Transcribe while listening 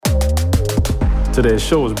Today's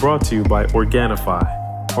show is brought to you by Organifi.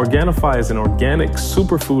 Organifi is an organic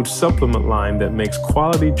superfood supplement line that makes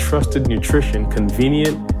quality, trusted nutrition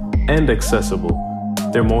convenient and accessible.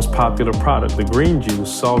 Their most popular product, the green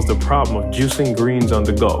juice, solves the problem of juicing greens on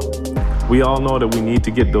the go. We all know that we need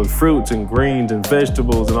to get those fruits and greens and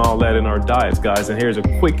vegetables and all that in our diets, guys, and here's a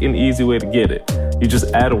quick and easy way to get it. You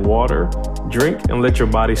just add water, drink, and let your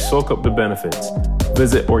body soak up the benefits.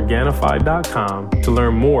 Visit Organifi.com to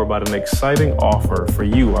learn more about an exciting offer for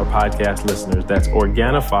you, our podcast listeners. That's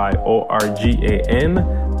Organifi, Organifi.com.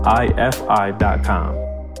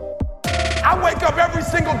 I wake up every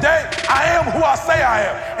single day. I am who I say I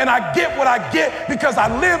am. And I get what I get because I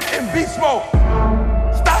live in beast mode.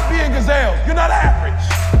 Stop being gazelles. You're not average.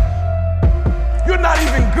 You're not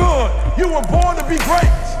even good. You were born to be great.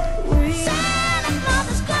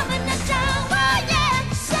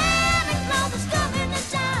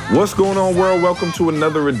 What's going on, world? Welcome to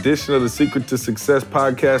another edition of the Secret to Success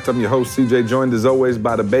podcast. I'm your host, CJ, joined as always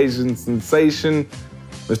by the Bayesian sensation,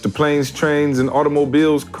 Mr. Planes, Trains, and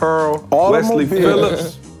Automobiles, Carl Wesley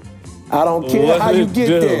Phillips. I don't care how you get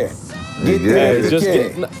there. Get there,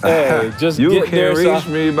 Just you get there. You can reach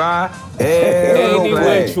me by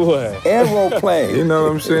aeroplane. Aeroplane. You know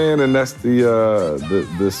what I'm saying? And that's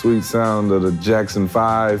the sweet sound of the Jackson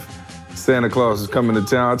 5. Santa Claus is coming to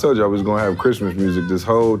town. I told you I was going to have Christmas music this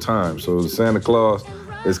whole time. So Santa Claus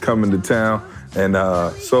is coming to town, and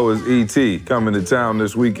so is E.T. coming to town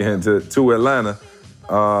this weekend to Atlanta.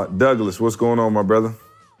 Douglas, what's going on, my brother?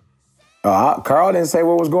 Carl didn't say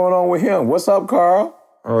what was going on with him. What's up, Carl?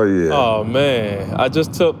 Oh, yeah. Oh, man. I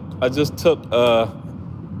just took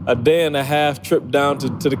a day and a half trip down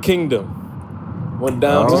to the kingdom. Went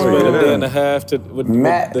down to spend a day and a half with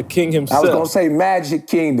the king himself. I was going to say Magic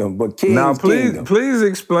Kingdom, but King's Kingdom. Now, please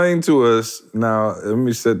explain to us. Now, let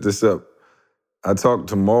me set this up. I talked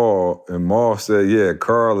to Maul, and Maul said, yeah,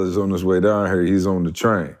 Carl is on his way down here. He's on the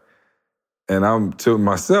train. And I'm to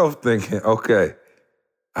myself thinking, okay,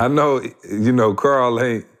 I know, Carl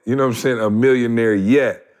ain't, a millionaire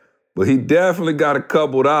yet, but he definitely got a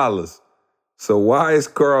couple dollars. So why is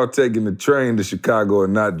Carl taking the train to Chicago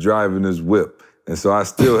and not driving his whip? And so I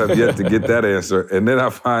still have yet to get that answer. And then I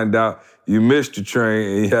find out you missed your train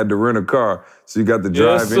and you had to rent a car, so you got to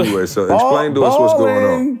drive anyway. So explain to us what's going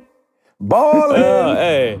on.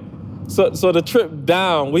 Balling. So the trip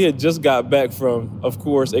down, we had just got back from, of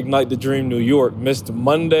course, Ignite the Dream New York. Missed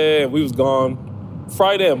Monday, and we was gone.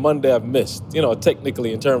 Friday and Monday I've missed,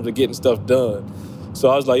 technically in terms of getting stuff done. So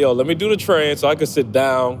I was like, let me do the train so I could sit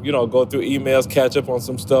down, go through emails, catch up on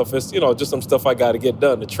some stuff. It's, just some stuff I got to get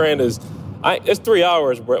done. The train is... it's 3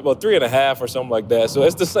 hours, well, 3.5 or something like that. So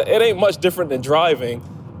it ain't much different than driving,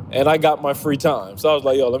 and I got my free time. So I was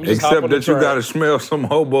like, let me just hop on the train. Except that you got to smell some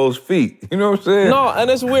hobo's feet. You know what I'm saying? No, and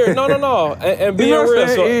it's weird. No. And being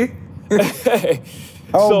real,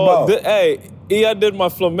 I did my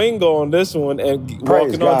flamingo on this one, and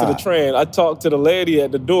walking onto the train, I talked to the lady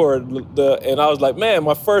at the door, and I was like, man,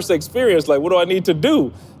 my first experience, like, what do I need to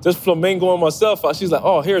do? Just flamingoing myself out. She's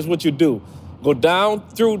like, here's what you do. Go down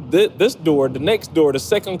through this door, the next door, the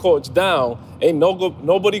second coach down. Ain't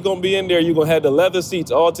nobody gonna be in there. You're gonna have the leather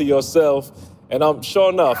seats all to yourself. And I'm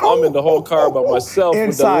sure enough, I'm in the whole car by myself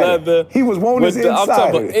with the leather. He was wanting his insider. I'm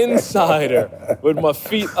talking about insider with my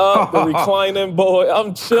feet up, the reclining boy.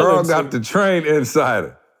 I'm chilling. Carl got the train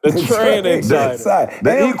insider. The train insider.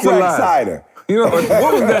 The Equalizer.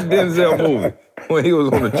 What was that Denzel movie when he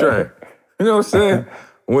was on the train? You know what I'm saying?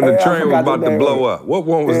 When the train was about to blow up. What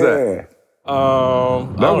one was that?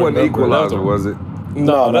 That wasn't Equalizer, was it?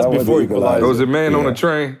 No, that's before Equalizer. Was it Man on the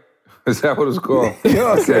Train? Is that what it's called? You know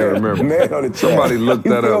what I'm saying? I can't remember. Man on the Train. Somebody look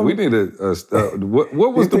that up. We need what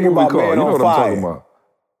was the movie called? You know what I'm talking about?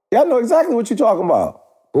 Yeah, I know exactly what you're talking about.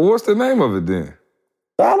 Well, what's the name of it then?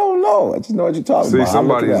 I don't know. I just know what you're talking about.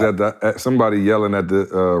 See, somebody yelling at the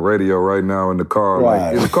radio right now in the car.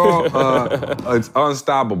 Right. Like, it's called it's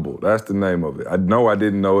Unstoppable. That's the name of it. I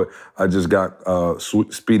didn't know it. I just got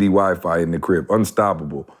speedy Wi-Fi in the crib.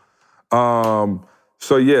 Unstoppable.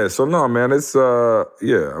 So no, man, it's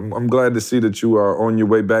I'm glad to see that you are on your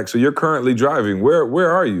way back. So you're currently driving.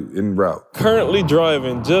 Where are you en route? Currently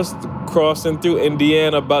driving, just crossing through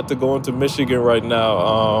Indiana, about to go into Michigan right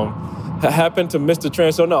now. Happened to miss the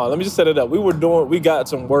train. So no, let me just set it up. We got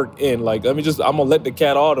some work in. Like, I'm gonna let the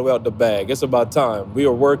cat all the way out the bag. It's about time. We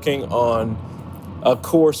are working on a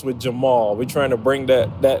course with Jamal. We're trying to bring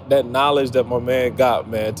that knowledge that my man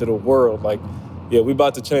got, man, to the world. Like, we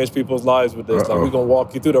about to change people's lives with this. Like, we're gonna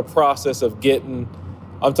walk you through the process of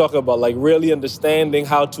I'm talking about like really understanding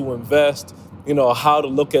how to invest, you know, how to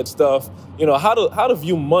look at stuff, you know, how to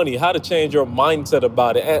view money, how to change your mindset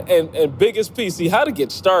about it. And biggest piece, see, how to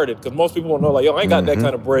get started. Because most people won't know, like, yo, I ain't got that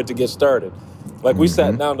kind of bread to get started. Like, we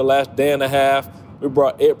sat down the last day and a half. We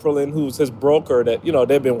brought April in, who's his broker that, you know,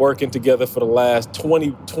 they've been working together for the last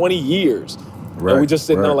 20 years. Right, and we just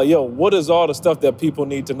sitting down like, yo, what is all the stuff that people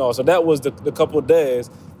need to know? So that was the couple of days.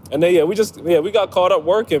 And then, we got caught up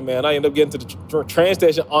working, man. I ended up getting to the train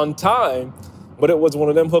station on time, but it was one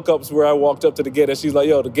of them hookups where I walked up to the gate and she's like,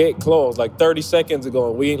 yo, the gate closed like 30 seconds ago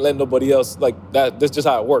and we ain't letting nobody else, like that. That's just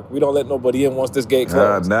how it worked. We don't let nobody in once this gate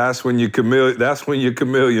closed. That's when your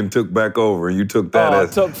chameleon took back over and you took that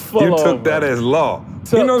as law.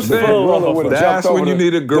 You know what I'm saying? That's when you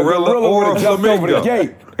need a gorilla or a flamingo.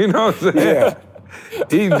 You know what I'm saying? Yeah.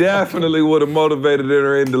 He definitely would have motivated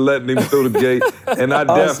her into letting him through the gate, and I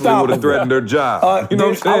definitely would have threatened her job. You know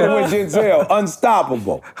what I'm saying? I went to Denzel,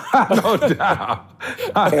 unstoppable. No doubt.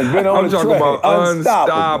 I'm talking about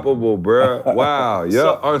unstoppable, bro. Wow,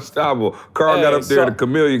 unstoppable. Carl got up there, the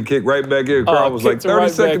chameleon kick right back here. Carl was like, 30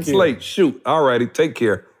 seconds late. Shoot, all righty, take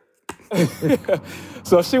care.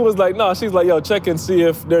 So she was like, no, she's like, yo, check and see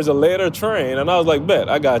if there's a later train. And I was like, bet,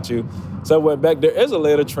 I got you. So I went back. There is a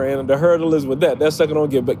later train, and the hurdle is with that. That second I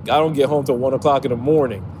don't get home till 1 o'clock in the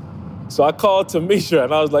morning. So I called Tamisha,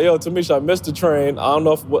 and I was like, yo, Tamisha, I missed the train. I don't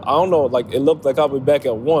know, like, it looked like I'll be back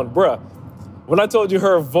at 1. Bruh, when I told you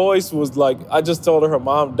her voice was like, I just told her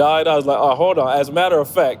mom died, I was like, oh, hold on. As a matter of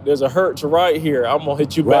fact, there's a Hertz right here. I'm going to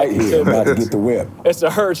hit you back. Right here, about to get the whip. It's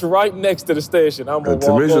a Hertz right next to the station. I'm going to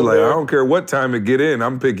walk Tamisha over like, there. I don't care what time it get in,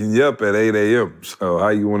 I'm picking you up at 8 a.m. So how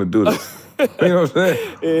you want to do this? You know what I'm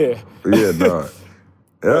saying? Yeah. Yeah, dog.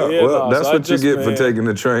 That's what you get for taking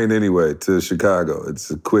the train anyway to Chicago. It's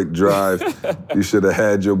a quick drive. You should have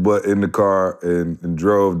had your butt in the car and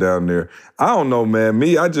drove down there. I don't know, man.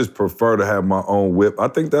 Me, I just prefer to have my own whip. I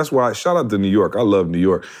think that's why, shout out to New York. I love New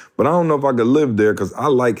York. But I don't know if I could live there because I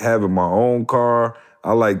like having my own car.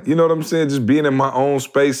 I like, you know what I'm saying? Just being in my own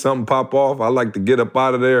space, something pop off. I like to get up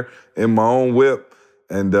out of there in my own whip.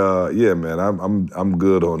 And yeah, man, I'm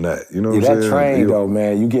good on that. You know what I'm saying? That train, though,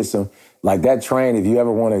 man, you get some... Like that train, if you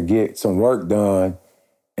ever want to get some work done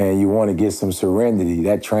and you want to get some serenity,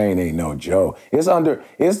 that train ain't no joke. It's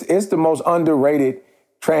the most underrated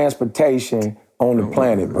transportation on the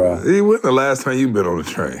planet, bro. When the last time you been on a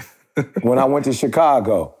train? When I went to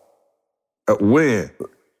Chicago. When?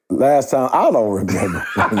 Last time, I don't remember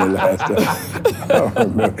when the last time. I don't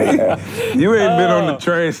remember that. You ain't been on the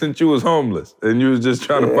train since you was homeless and you was just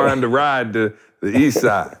trying to find a ride to the east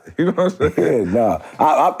side. You know what I'm saying? Yeah,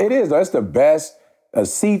 no. It is, though. It's the best.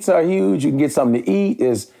 Seats are huge. You can get something to eat.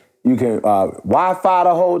 You can Wi-Fi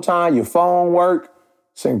the whole time. Your phone work.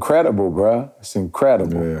 It's incredible, bro. It's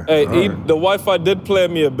incredible. Yeah. Hey, the Wi-Fi did play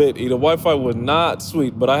me a bit. The Wi-Fi was not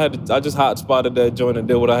sweet, but I just hot-spotted that joint and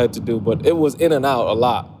did what I had to do. But it was in and out a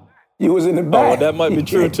lot. You was in the back. Oh, well, that might be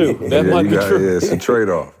true, too. That might be true. Yeah, it's a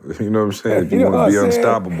trade-off. You know what I'm saying? If you want to be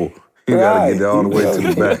unstoppable, you gotta get all the way to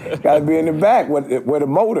the back. Gotta be in the back where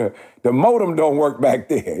the modem don't work back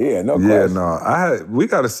there. Yeah, no question. Yeah, no. We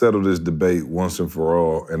gotta settle this debate once and for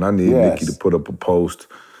all. And I need Nikki to put up a post.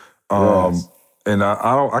 And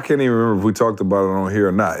I can't even remember if we talked about it on here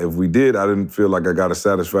or not. If we did, I didn't feel like I got a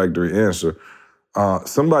satisfactory answer.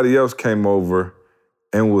 Somebody else came over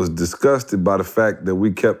and was disgusted by the fact that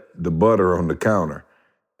we kept the butter on the counter.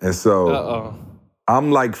 And so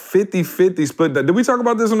I'm like 50-50 split. Did we talk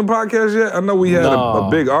about this on the podcast yet? I know we had a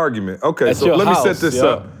big argument. Okay, so let me set this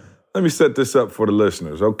up. Let me set this up for the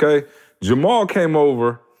listeners, okay? Jamal came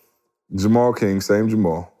over, Jamal King, same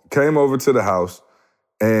Jamal, came over to the house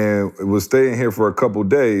and was staying here for a couple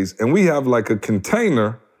days. And we have like a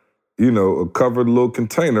container, a covered little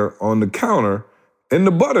container on the counter, and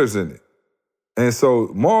the butter's in it. And so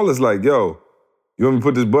Maul is like, yo, you want me to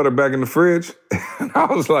put this butter back in the fridge? And I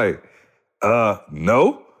was like,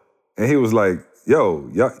 no. And he was like, yo,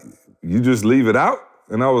 you just leave it out?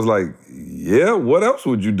 And I was like, yeah, what else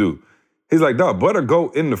would you do? He's like, dog, butter go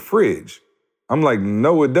in the fridge. I'm like,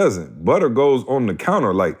 no, it doesn't. Butter goes on the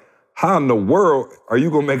counter. Like, how in the world are you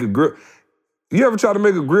gonna make a grill? You ever try to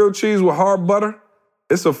make a grilled cheese with hard butter?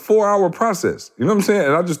 It's a 4-hour process. You know what I'm saying?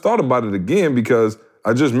 And I just thought about it again because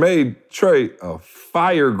I just made Trey a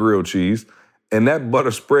fire grilled cheese, and that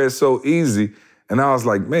butter spread so easy. And I was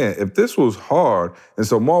like, man, if this was hard, and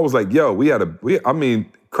so Maul was like, yo,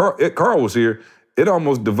 Carl was here. It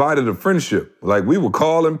almost divided a friendship. Like we were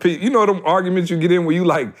calling people. You know them arguments you get in where you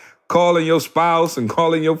like calling your spouse and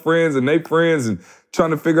calling your friends and they friends and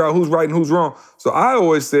trying to figure out who's right and who's wrong. So I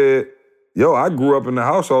always said, yo, I grew up in the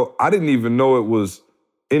household. I didn't even know it was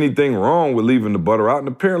anything wrong with leaving the butter out, and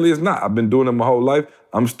apparently it's not. I've been doing it my whole life.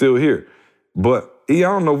 I'm still here. But I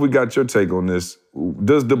don't know if we got your take on this.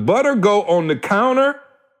 Does the butter go on the counter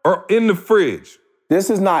or in the fridge? This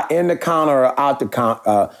is not in the counter or out the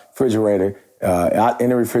refrigerator, out in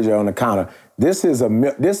the refrigerator on the counter. This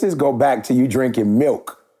is go back to you drinking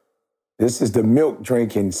milk. This is the milk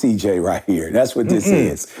drinking CJ right here. That's what this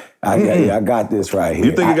is. I got this right here.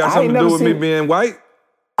 You think it got something to do with me being white?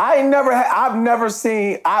 I've never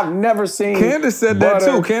seen. Candace said butter.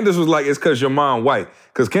 that too. Candace was like, it's because your mom white.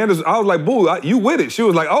 Because Candace, I was like, boo, you with it. She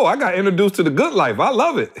was like, oh, I got introduced to the good life. I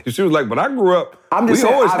love it. She was like, but I grew up, we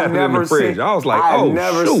always had it in the fridge. I was like, I've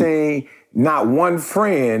never seen not one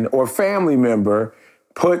friend or family member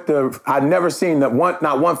I've never seen not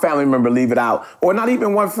one family member leave it out, or not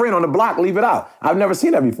even one friend on the block leave it out. I've never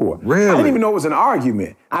seen that before. Really? I didn't even know it was an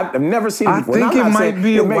argument. I've never seen it before. I think it might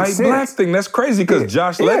be a white-black thing. That's crazy, because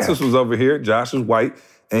Josh Lexus was over here. Josh is white,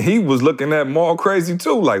 and he was looking at Maul crazy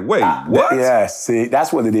too. Like, wait, what? Yeah, see,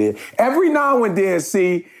 that's what it is. Every now and then,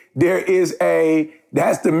 there is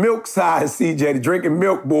that's the milk side, CJ, the drinking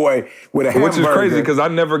milk boy with a hamburger. Which is crazy, because I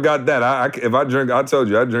never got that. If I drink, I told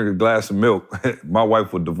you, I drink a glass of milk, my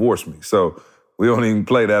wife would divorce me. So we don't even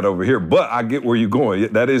play that over here. But I get where you're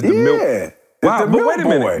going. That is the milk. Wow, but wait a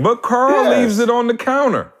minute. But Carl leaves it on the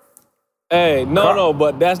counter. Hey, no,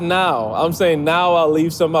 but that's now. I'm saying now I'll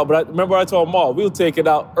leave some out. But remember I told Maul, we'll take it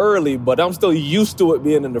out early, but I'm still used to it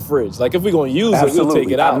being in the fridge. Like, if we're going to use it, we'll take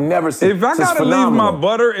it out. I've never seen. If I got to leave my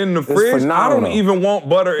butter in the fridge, I don't even want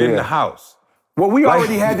butter in the house. Well, we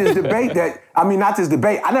already had this debate not this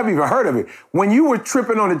debate, I never even heard of it. When you were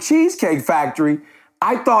tripping on the Cheesecake Factory,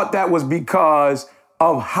 I thought that was because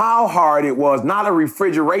of how hard it was, not a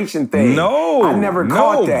refrigeration thing. No, I never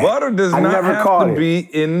caught that. Butter does not have to be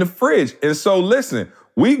in the fridge. And so listen,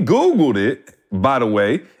 we Googled it, by the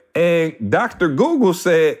way, and Dr. Google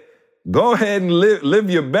said, go ahead and live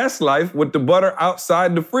your best life with the butter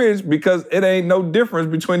outside the fridge, because it ain't no difference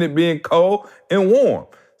between it being cold and warm.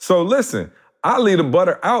 So listen, I leave the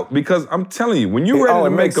butter out because I'm telling you, when you're ready to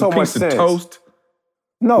make a piece of toast,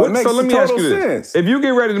 it makes let me ask you this. sense. If you get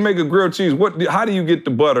ready to make a grilled cheese, how do you get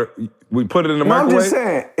the butter? We put it in the microwave? I'm just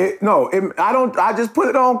saying, I just put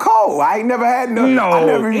it on cold. I ain't never had I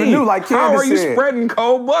never even knew, like Candace How are you said. spreading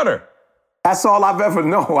cold butter? That's all I've ever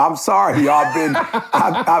known. I'm sorry, y'all.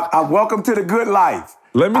 Welcome to the good life.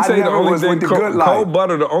 Let me tell you, the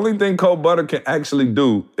only thing cold butter can actually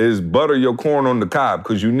do is butter your corn on the cob,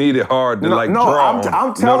 because you need it hard to draw.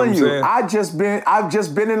 I'm telling you, I've just been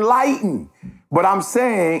enlightened. But I'm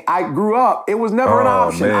saying, I grew up, it was never an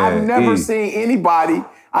option. Man, I've never seen anybody,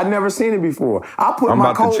 I've never seen it before. I put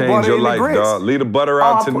my cold butter in the grits. I'm about to change your life, dog. Leave the butter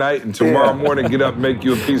out tonight, and tomorrow morning get up, make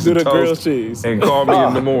you a piece of toast, and call me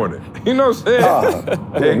in the morning. You know what I'm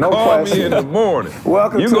saying? Call me in the morning.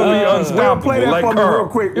 Welcome You're to going to be unstoppable play that like for Carl. Me real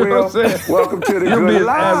quick, you know what I'm saying? Welcome to the You'll good be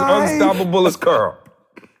life. as unstoppable as Carl.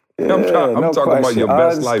 I'm talking about your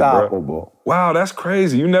best life, bro. Wow, that's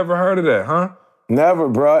crazy. You never heard of that, huh? Never,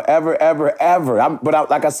 bro. Ever.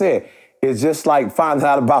 Like I said, it's just like finding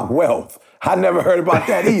out about wealth. I never heard about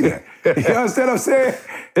that either. You understand what I'm saying?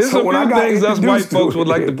 It's a few things us white folks would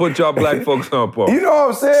like to put y'all black folks up on. You know what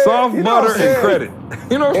I'm saying? Soft butter and credit.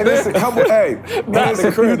 You know what I'm saying? It's a couple, there's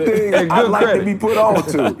a few things I like to be put on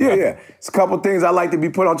to. Yeah. It's a couple things I like to be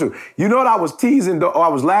put on to. You know what I was teasing, I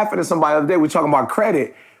was laughing at somebody the other day, we were talking about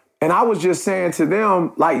credit, and I was just saying to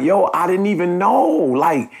them, like, yo, I didn't even know.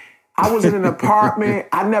 Like, I was in an apartment.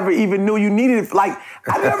 I never even knew you needed, I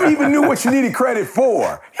never even knew what you needed credit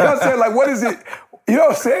for. You know what I'm saying? Like, what is it? You know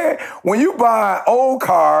what I'm saying? When you buy old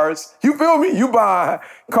cars, you feel me? You buy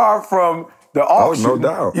a car from the auction. Oh, no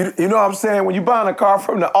doubt. You know what I'm saying? When you buying a car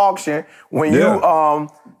from the auction, when you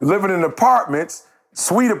living in apartments,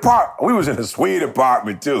 sweet apartment. We was in a sweet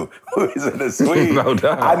apartment too. We was in a sweet. No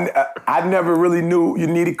doubt. I never really knew you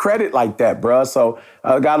needed credit like that, bro. So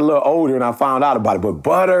I got a little older and I found out about it. But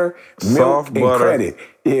butter, milk, and credit.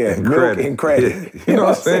 Yeah, milk and credit. Yeah. You know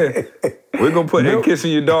what I'm saying? We're going to put and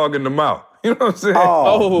kissing your dog in the mouth. You know what I'm saying?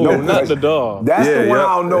 Oh, no, not the dog. That's the one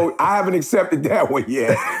I don't know. I haven't accepted that one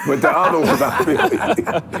yet. But the other ones,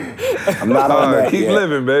 I'm not on that keep yet.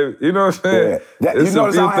 living, baby. You know what I'm saying? Yeah. It's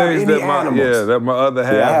a few things that my other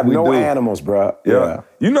half I have we no do. animals, bro. Yeah.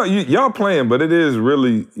 You know, y'all playing, but it is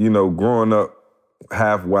really, growing up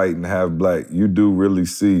half white and half black, you do really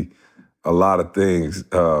see a lot of things,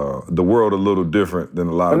 the world a little different than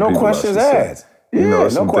a lot of people. No questions asked. Yeah,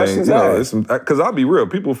 no questions asked. Because I'll be real,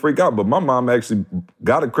 people freak out, but my mom actually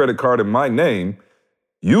got a credit card in my name,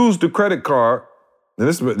 used the credit card, and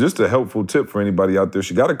this is just a helpful tip for anybody out there.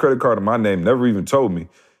 She got a credit card in my name, never even told me.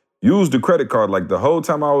 Used the credit card like the whole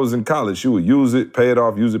time I was in college. She would use it, pay it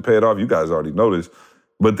off, use it, pay it off. You guys already know this.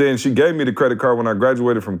 But then she gave me the credit card when I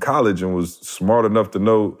graduated from college and was smart enough to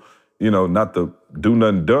know, not to do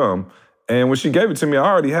nothing dumb. And when she gave it to me, I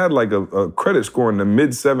already had like a credit score in the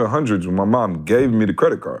mid-700s when my mom gave me the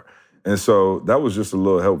credit card. And so that was just a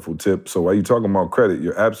little helpful tip. So while you're talking about credit,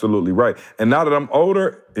 you're absolutely right. And now that I'm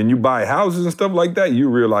older and you buy houses and stuff like that, you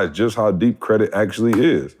realize just how deep credit actually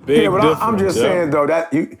is. But I'm just saying, though,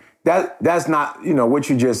 that's not, what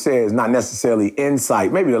you just said is not necessarily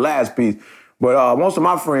insight. Maybe the last piece. But most of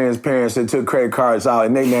my friends' parents that took credit cards out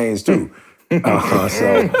in their names, too. So, you know what I'm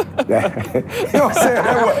saying? They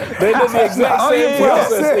did the exact same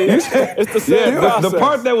process. It's the same process. The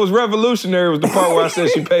part that was revolutionary was the part where I said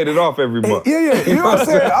she paid it off every month. Yeah. You know what I'm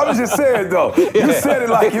saying? I was just saying, though. You said it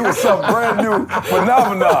like it was some brand new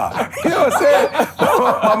phenomenon. You know what I'm saying?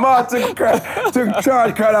 My mom took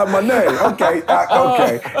charge card out my name. Okay.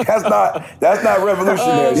 That's not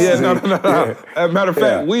revolutionary. Yeah, no. As a matter of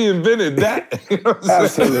fact, we invented that. You know what I'm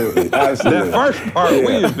Absolutely. That first part,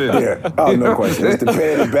 we invented. Yeah. No question. It's the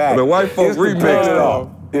paying it back. The white folk remixed it all.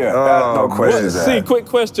 Yeah, no question. See, quick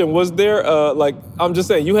question. Was there, I'm just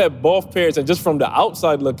saying, you had both parents, and just from the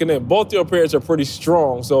outside looking in, both your parents are pretty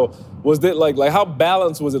strong. So was it like how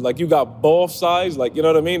balanced was it? Like you got both sides, like, you know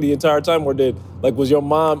what I mean, the entire time? Or was your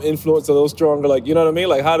mom influence a little stronger? Like, you know what I mean?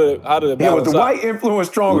 Like how did it balance was the white influence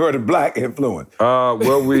stronger or the black influence?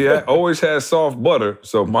 Well, we always had soft butter,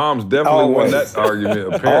 so mom's definitely won that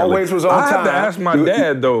argument, apparently. Always was on time. I had to ask my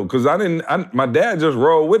dad, though, because my dad just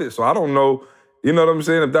rolled with it, so I don't know, you know what I'm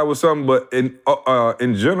saying, if that was something. But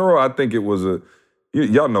in general, I think it was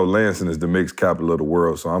y'all know Lansing is the mixed capital of the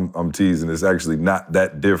world, so I'm teasing. It's actually not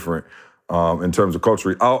that different in terms of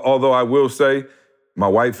culture. Although I will say, my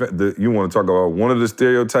wife, you want to talk about one of the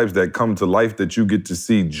stereotypes that come to life that you get to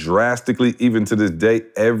see drastically, even to this day,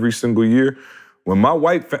 every single year. When my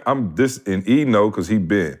white, and E know because he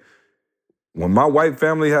been. When my white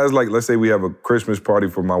family has, let's say we have a Christmas party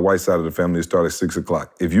for my white side of the family, it starts at 6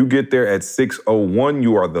 o'clock. If you get there at 6:01,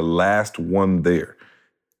 you are the last one there.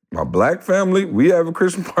 My black family, we have a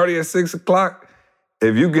Christmas party at 6 o'clock.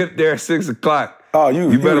 If you get there at 6 o'clock,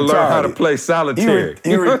 you better learn how to play solitaire.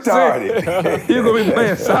 You're retarded. You're going to be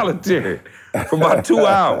playing solitaire for about 2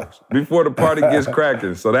 hours before the party gets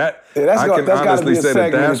cracking. So I can honestly say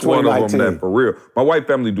that's one of them that for real. My white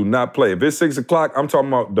family do not play. If it's 6 o'clock, I'm talking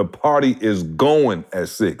about the party is going at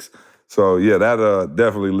 6. So yeah, that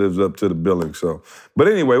definitely lives up to the billing. So, but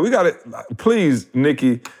anyway, we got it. Please,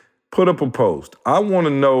 Nikki, put up a post. I want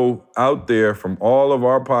to know out there from all of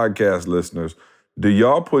our podcast listeners, do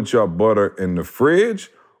y'all put your butter in the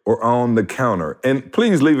fridge or on the counter? And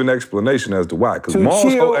please leave an explanation as to why. Because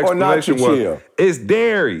Maul's whole explanation was, it's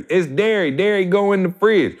dairy. It's dairy. Dairy go in the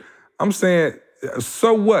fridge. I'm saying,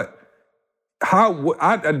 so what?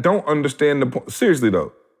 I don't understand the point. Seriously,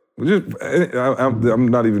 though.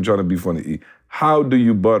 I'm not even trying to be funny, E. How do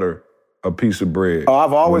you butter a piece of bread? Oh,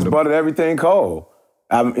 I've always buttered everything cold.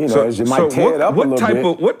 It might tear it up a little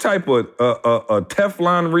bit. What type of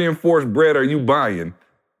Teflon reinforced bread are you buying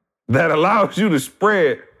that allows you to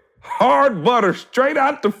spread hard butter straight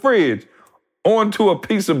out the fridge onto a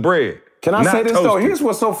piece of bread? Can I say this, though? Here's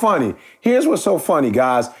what's so funny,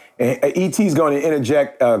 guys. And E.T.'s going to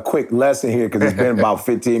interject a quick lesson here because it's been about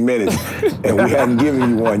 15 minutes and we haven't given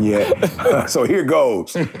you one yet. So here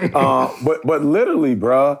goes. But literally,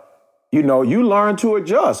 bruh, you learn to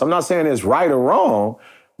adjust. I'm not saying it's right or wrong,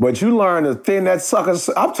 but you learn to thin that sucker.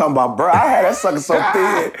 I'm talking about, bro. I had that sucker so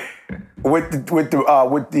thin with the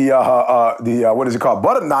what is it called?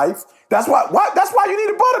 Butter knife. That's why you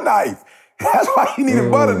need a butter knife. That's why you need a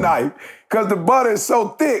butter knife, because the butter is so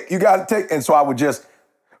thick. You got to take. And so I would just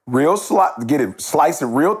slice it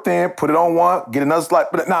real thin, put it on one, get another slice.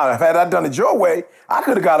 But now, if I had done it your way, I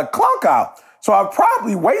could have got a clunk out. So I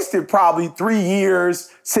probably wasted 3 years,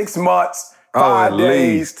 6 months, 5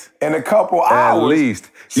 days, and a couple hours. At least.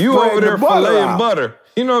 You over there filleting butter.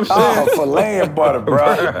 You know what I'm saying? Oh, filleting butter, bro.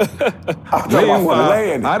 I'm talking about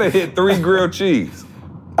filleting. I'd have hit 3 grilled cheese.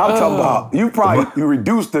 I'm talking about, you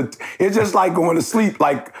reduced it's just like going to sleep,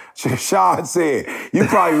 like Sean said. You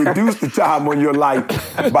probably reduce the time when you're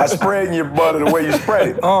by spreading your butter the way you spread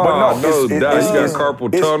it. Oh, but no, you got carpal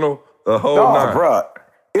tunnel, the whole nine. Bro.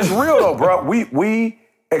 It's real though, bro. We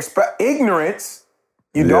expect ignorance.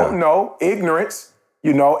 You don't know ignorance,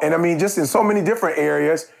 and I mean just in so many different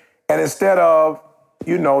areas. And instead of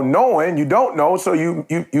knowing, you don't know, so you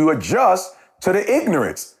adjust to the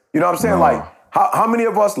ignorance. You know what I'm saying? Like how many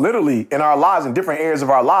of us literally in our lives, in different areas of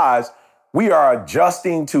our lives, we are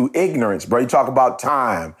adjusting to ignorance, bro. You talk about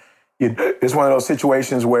time. It's one of those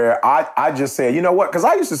situations where I just say, you know what? Because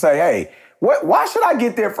I used to say, hey, why should I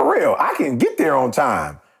get there for real? I can get there on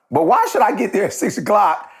time. But why should I get there at 6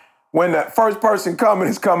 o'clock when the first person coming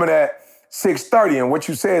is coming at 6:30? And what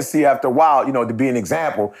you said, see, after a while, to be an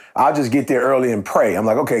example, I'll just get there early and pray. I'm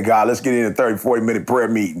like, okay, God, let's get in a 30, 40-minute prayer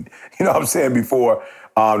meeting. You know what I'm saying? Before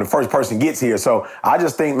the first person gets here. So I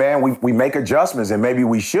just think, man, we make adjustments, and maybe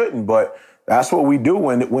we shouldn't, but that's what we do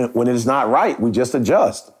when it is not right. We just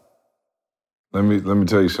adjust. Let me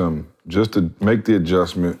tell you something. Just to make the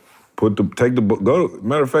adjustment,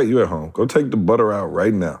 matter of fact, you at home. Go take the butter out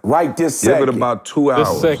right now. Right this second. Give it about 2 hours.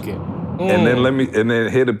 This second. And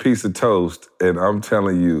then hit a piece of toast, and I'm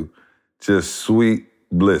telling you, just sweet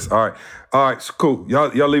bliss. All right, so cool.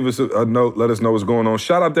 Y'all leave us a note. Let us know what's going on.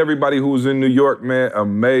 Shout out to everybody who was in New York, man.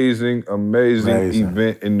 Amazing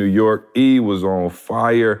event in New York. E was on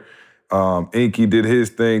fire. Inky did his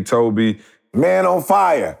thing. Toby. Man on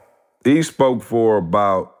fire. E spoke for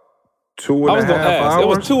about 2.5 hours. It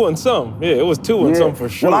was 2 and some. Yeah, it was 2 and some for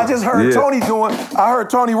sure. Well, I just heard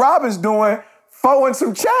Tony Robbins doing 4 and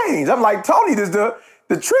some change. I'm like, Tony is the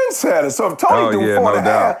trendsetter. So if Tony do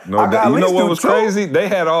 4.5, no doubt. You know what was crazy? They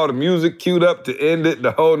had all the music queued up to end it,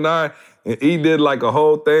 the whole nine. And he did like a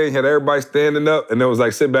whole thing, had everybody standing up, and it was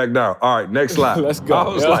like, sit back down. All right, next slide. Let's go. I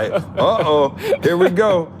was like, here we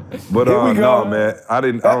go. But no, man,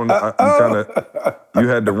 you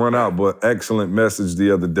had to run out, but excellent message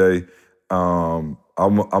the other day. I'm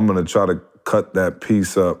gonna try to cut that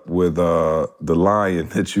piece up with the lion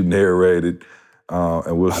that you narrated.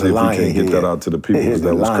 And we'll see if we can get that out to the people, because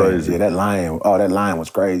that was crazy. Yeah, that lion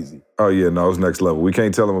was crazy. Oh, yeah, no, it was next level. We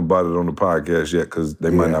can't tell them about it on the podcast yet because they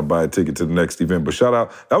might not buy a ticket to the next event. But shout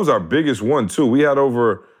out, that was our biggest one, too. We had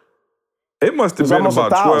it must have been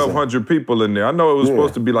about 1,200 people in there. I know it was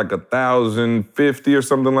supposed to be like 1,050 or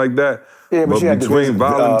something like that. Yeah, but between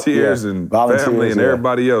volunteers and family and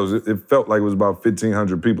everybody else, it felt like it was about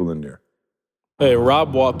 1,500 people in there. Hey,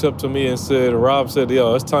 Rob walked up to me and said,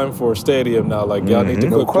 yo, it's time for a stadium now. Like, y'all need to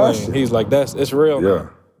quit playing. He's like, it's real now. Yeah.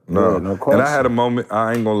 No question. And I had a moment,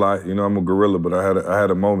 I ain't gonna lie, I'm a gorilla, but I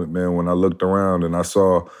had a moment, man, when I looked around and I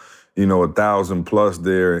saw, 1,000 plus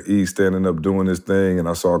there, and E standing up doing his thing, and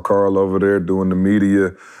I saw Carl over there doing the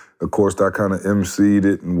media. Of course, I kind of emceed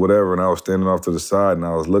it and whatever, and I was standing off to the side, and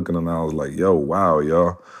I was looking, and I was like, yo, wow,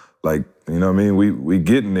 y'all. Like, you know what I mean? We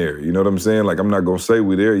getting there, you know what I'm saying? Like, I'm not gonna say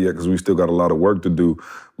we there yet because we still got a lot of work to do,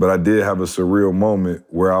 but I did have a surreal moment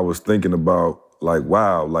where I was thinking about, like,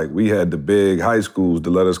 wow, like we had the big high schools to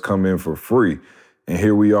let us come in for free. And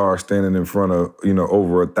here we are standing in front of,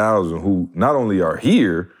 over 1,000 who not only are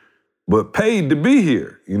here, but paid to be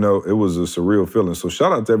here. It was a surreal feeling. So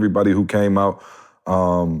shout out to everybody who came out,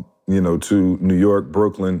 to New York,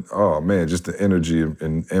 Brooklyn. Oh, man, just the energy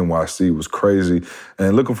in NYC was crazy.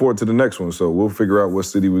 And looking forward to the next one. So we'll figure out what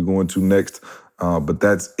city we're going to next. But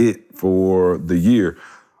that's it for the year.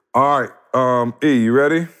 All right, E, you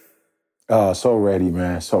ready? So ready,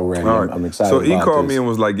 man. So ready. All right. I'm excited about this. So E called me and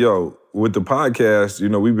was like, yo, with the podcast,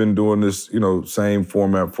 we've been doing this, same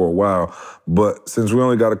format for a while. But since we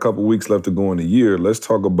only got a couple weeks left to go in the year, let's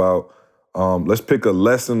talk about, let's pick a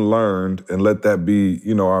lesson learned and let that be,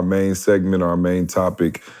 our main segment, our main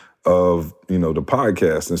topic of, the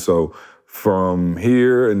podcast. And so from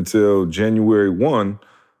here until January 1,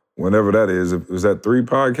 whenever that is that 3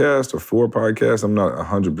 podcasts or 4 podcasts? I'm not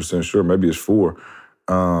 100% sure. Maybe it's 4.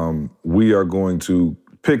 We are going to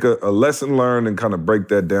pick a lesson learned and kind of break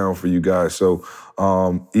that down for you guys. So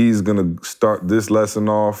E's going to start this lesson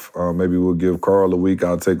off. Maybe we'll give Carl a week.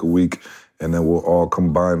 I'll take a week. And then we'll all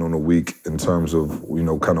combine on a week in terms of,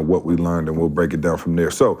 kind of what we learned, and we'll break it down from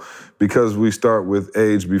there. So because we start with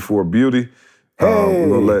age before beauty,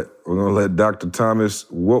 we're gonna let Dr. Thomas,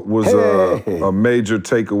 what was a major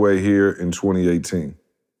takeaway here in 2018?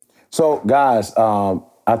 So guys,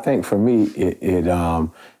 I think for me, it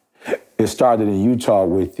started in Utah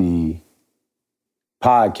with the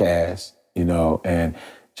podcast, and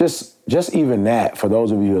just even that, for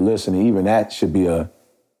those of you who are listening, even that should be a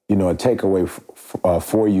takeaway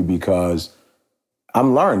for you, because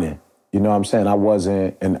I'm learning. You know what I'm saying? I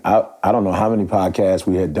wasn't, and I don't know how many podcasts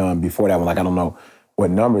we had done before that one. Like, I don't know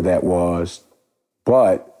what number that was,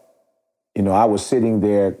 but, I was sitting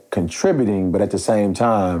there contributing, but at the same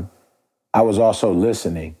time, I was also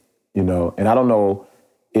listening, and I don't know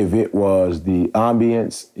if it was the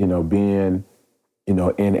ambience, being, in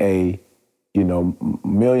a,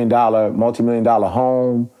 multi-million-dollar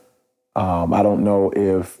home. I don't know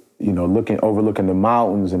if, overlooking the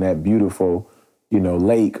mountains and that beautiful,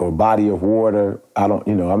 lake or body of water.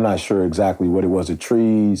 I'm not sure exactly what it was. The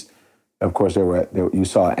trees, of course, you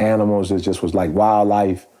saw animals. It just was like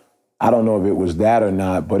wildlife. I don't know if it was that or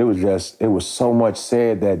not, but it was so much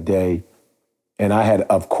said that day. And I had,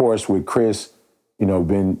 of course, with Chris,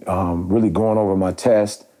 been really going over my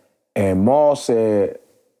test. And Maul said,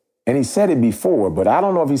 and he said it before, but I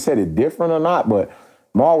don't know if he said it different or not, but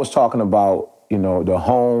Maul was talking about, the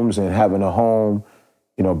homes and having a home,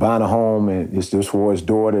 buying a home, and it's this for his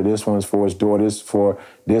daughter, this one's for his daughter, this for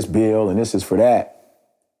this bill, and this is for that,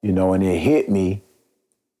 and it hit me,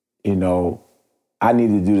 I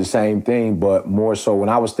needed to do the same thing, but more so when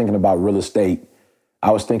I was thinking about real estate,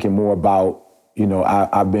 I was thinking more about,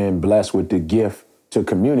 I've been blessed with the gift to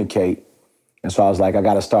communicate. And so I was like, I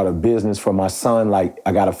got to start a business for my son. Like,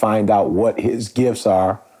 I got to find out what his gifts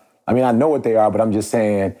are. I mean, I know what they are, but I'm just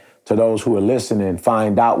saying to those who are listening,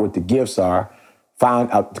 find out what the gifts are.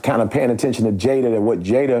 Find out, kind of paying attention to Jada, and what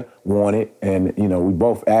Jada wanted. And, we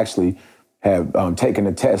both actually have taken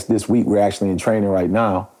a test this week. We're actually in training right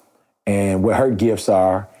now. And what her gifts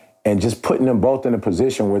are, and just putting them both in a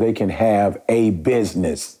position where they can have a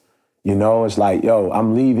business. It's like,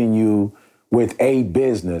 I'm leaving you with a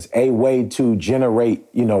business, a way to generate,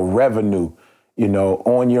 revenue,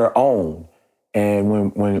 on your own.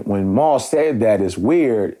 And when Maul said that, it's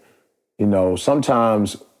weird,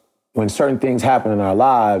 sometimes when certain things happen in our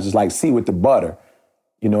lives, it's like sea with the butter.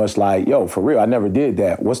 It's like, for real, I never did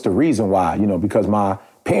that. What's the reason why? Because my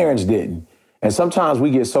parents didn't. And sometimes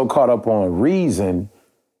we get so caught up on reason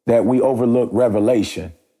that we overlook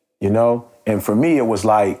revelation, And for me, it was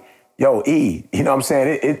like, E, what I'm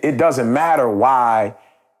saying? It doesn't matter why,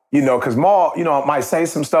 because Maul, might say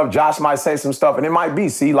some stuff, Josh might say some stuff, and it might be,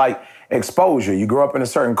 like exposure. You grew up in a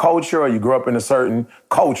certain culture or you grew up in a certain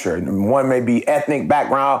culture. One may be ethnic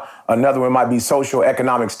background, another one might be social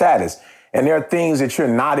economic status. And there are things that you're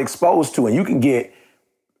not exposed to, and you can get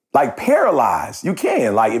like paralyzed. You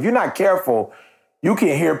can, like, if you're not careful, you can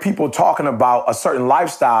hear people talking about a certain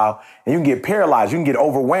lifestyle and you can get paralyzed. You can get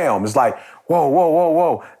overwhelmed. It's like,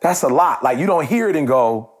 whoa. That's a lot. Like, you don't hear it and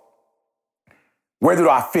go, where do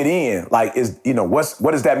I fit in? Like,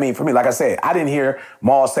 what does that mean for me? Like I said, I didn't hear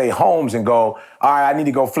Maul say homes and go, all right, I need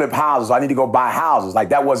to go flip houses. I need to go buy houses. Like,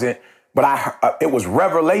 that wasn't, but it was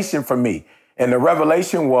revelation for me. And the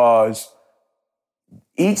revelation was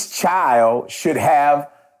each child should have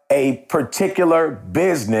a particular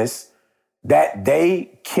business that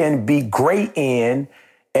they can be great in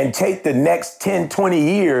and take the next 10, 20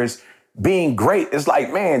 years being great. It's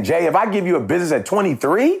like, man, Jay, if I give you a business at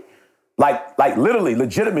 23, like literally,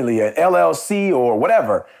 legitimately, an LLC or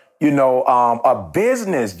whatever, a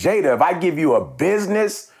business, Jada, if I give you a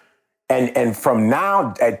business and from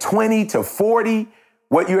now at 20 to 40,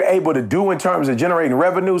 what you're able to do in terms of generating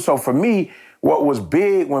revenue. So for me, what was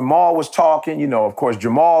big when Maul was talking, of course,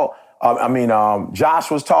 Josh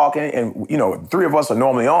was talking, and, three of us are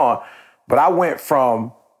normally on, but I went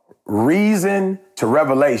from reason to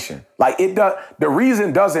revelation. Like, the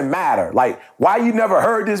reason doesn't matter. Like, why you never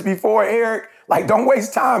heard this before, Eric? Like, don't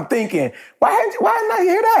waste time thinking, why didn't I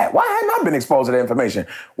hear that? Why hadn't I been exposed to that information?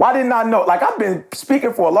 Why didn't I know? Like, I've been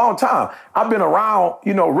speaking for a long time. I've been around,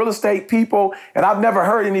 real estate people, and I've never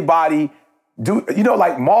heard anybody do,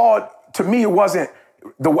 like Maul, to me, it wasn't,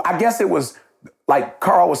 I guess it was, like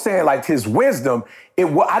Carl was saying, like his wisdom,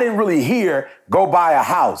 I didn't really hear go buy a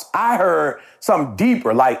house. I heard something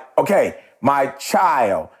deeper, like, okay, my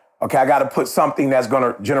child, okay, I got to put something that's going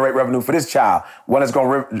to generate revenue for this child. One is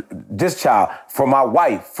going to this child, for my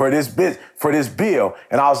wife, for this bill.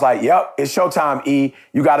 And I was like, yep, it's showtime, E.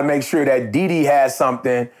 You got to make sure that Dee Dee has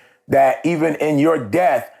something that even in your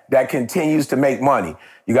death that continues to make money.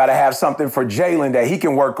 You got to have something for Jalen that he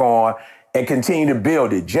can work on and continue to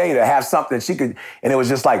build it. Jada have something she could, and it was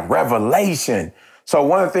just like revelation. So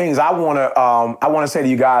one of the things I want to say to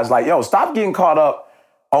you guys, like, stop getting caught up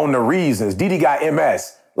on the reasons. Dee Dee got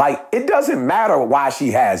MS. Like, it doesn't matter why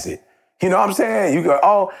she has it. You know what I'm saying? You go,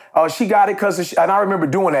 oh, she got it because, and I remember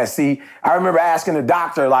doing that. See, I remember asking the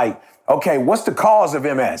doctor, like, okay, what's the cause of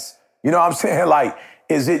MS? You know what I'm saying? Like,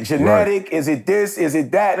 is it genetic? Right. Is it this? Is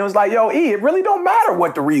it that? And it was like, E, it really don't matter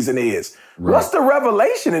what the reason is. Right. What's the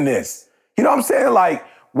revelation in this? You know what I'm saying? Like,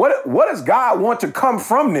 what does God want to come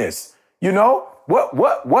from this? What's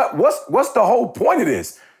the whole point of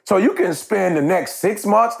this? So you can spend the next 6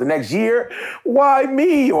 months, the next year, why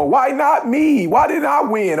me? Or why not me? Why didn't I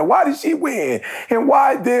win? Or why did she win? And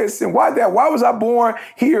why this? And why that? Why was I born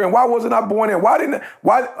here? And why wasn't I born there?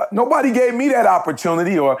 Why nobody gave me that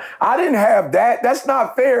opportunity? Or I didn't have that. That's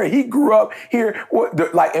not fair. He grew up here.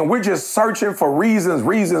 And we're just searching for reasons.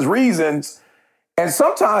 And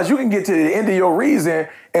sometimes you can get to the end of your reason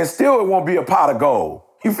and still it won't be a pot of gold.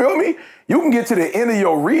 You feel me? You can get to the end of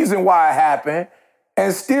your reason why it happened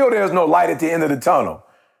and still there's no light at the end of the tunnel.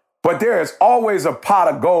 But there is always a pot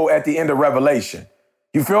of gold at the end of Revelation.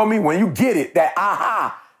 You feel me? When you get it, that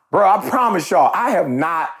aha, Bro, I promise y'all, I have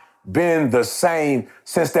not been the same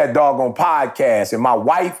since that doggone podcast. And my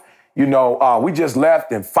wife, we just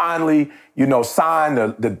left and finally, signed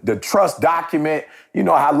the trust document. You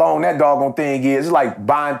know how long that doggone thing is. It's like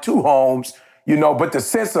buying 2 homes, but the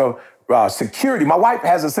sense of security, my wife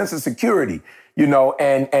has a sense of security,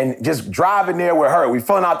 and just driving there with her. We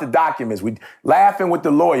filling out the documents. We laughing with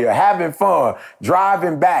the lawyer, having fun,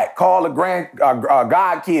 driving back, call a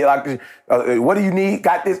god kid, like, what do you need?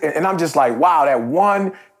 Got this. And I'm just like, wow, that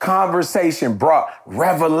one conversation brought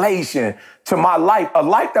revelation to my life, a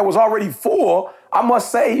life that was already full. I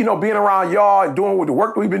must say, being around y'all and doing the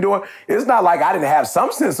work that we've been doing, it's not like I didn't have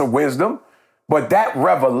some sense of wisdom, but that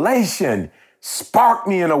revelation sparked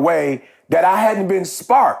me in a way that I hadn't been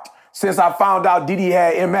sparked since I found out Didi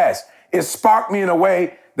had MS. It sparked me in a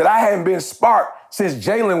way that I hadn't been sparked since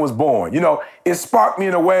Jalen was born. It sparked me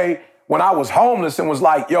in a way when I was homeless and was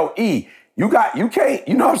like, yo, E, you can't,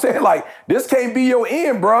 you know what I'm saying? Like, this can't be your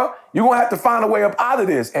end, bro. You're going to have to find a way up out of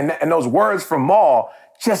this. And those words from Maul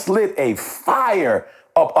just lit a fire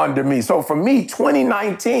up under me. So for me,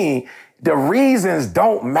 2019, the reasons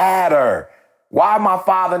don't matter. Why my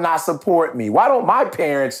father not support me? Why don't my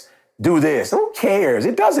parents do this? Who cares?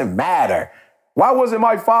 It doesn't matter. Why wasn't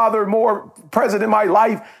my father more present in my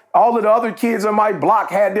life? All of the other kids on my block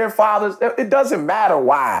had their fathers. It doesn't matter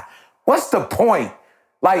why. What's the point?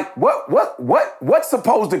 Like, what's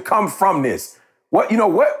supposed to come from this? What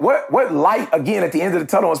light again at the end of the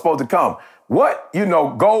tunnel is supposed to come? What,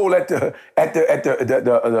 goal at the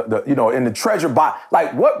in the treasure box?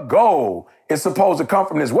 Like, what goal is supposed to come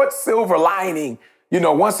from this? What silver lining,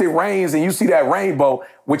 once it rains and you see that rainbow,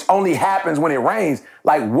 which only happens when it rains,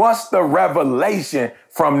 like, what's the revelation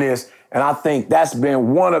from this? And I think that's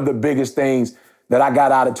been one of the biggest things that I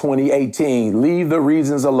got out of 2018. Leave the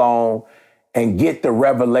reasons alone and get the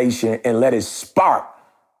revelation and let it spark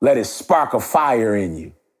a fire in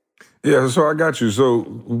you. Yeah, so I got you. So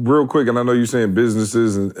real quick, and I know you're saying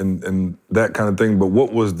businesses and that kind of thing, but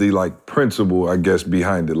what was the principle, I guess,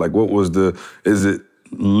 behind it? Like, is it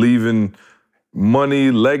leaving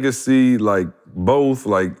money, legacy, both?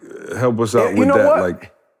 Help us out with that.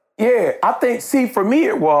 What? Yeah, I think, for me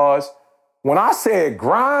it was, when I said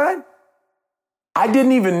grind, I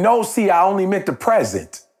didn't even know, I only meant the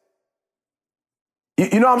present.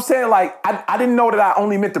 You know what I'm saying? I didn't know that I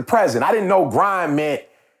only meant the present. I didn't know grind meant,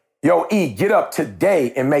 yo, E, get up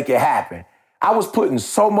today and make it happen. I was putting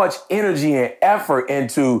so much energy and effort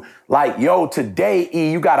into yo, today,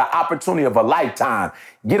 E, you got an opportunity of a lifetime.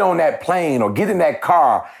 Get on that plane or get in that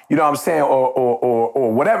car, you know what I'm saying,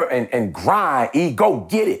 or whatever, and grind, E, go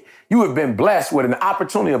get it. You have been blessed with an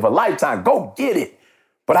opportunity of a lifetime. Go get it.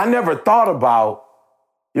 But I never thought about,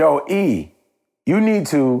 yo, E, you need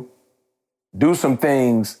to do some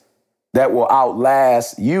things that will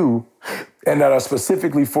outlast you and that are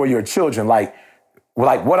specifically for your children. Like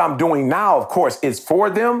what I'm doing now, of course, is for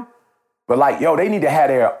them, but they need to have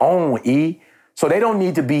their own, E, so they don't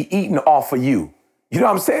need to be eating off of you. You know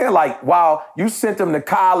what I'm saying? While you sent them to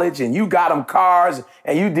college and you got them cars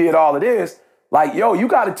and you did all of this, you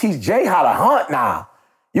got to teach Jay how to hunt now.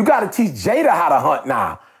 You got to teach Jada how to hunt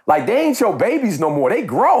now. They ain't your babies no more. They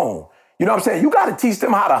grown. You know what I'm saying? You got to teach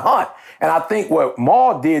them how to hunt. And I think what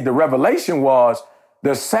Maul did, the revelation was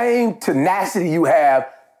the same tenacity you have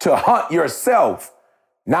to hunt yourself.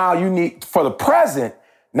 Now you need, for the present,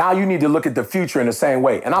 now you need to look at the future in the same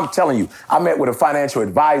way. And I'm telling you, I met with a financial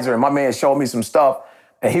advisor and my man showed me some stuff.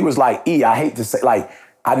 And he was like, E, I hate to say,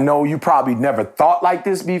 I know you probably never thought like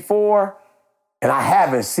this before. And I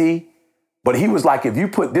haven't, But he was like, if you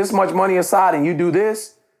put this much money aside and you do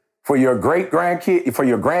this for your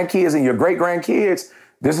grandkids and your great-grandkids,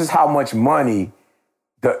 this is how much money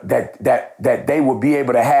that they will be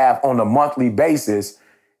able to have on a monthly basis.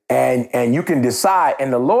 And you can decide.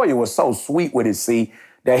 And the lawyer was so sweet with it,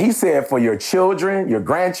 that he said for your children, your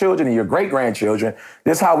grandchildren, and your great-grandchildren,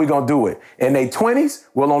 this is how we're going to do it. In their 20s,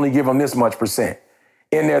 we'll only give them this much percent.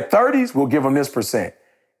 In their 30s, we'll give them this percent.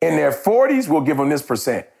 In their 40s, we'll give them this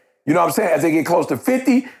percent. You know what I'm saying? As they get close to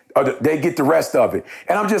 50, they get the rest of it.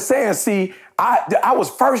 And I'm just saying, I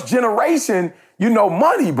was first generation,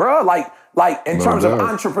 money, bro. In terms of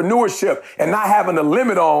entrepreneurship and not having a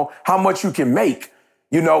limit on how much you can make,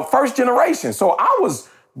 first generation. So I was,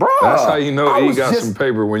 bro. That's how you know he got some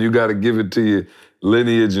paper when you got to give it to you.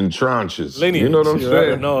 Lineage and tranches. Lineage, you know what I'm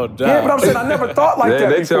saying? No doubt. Yeah, but I'm saying I never thought like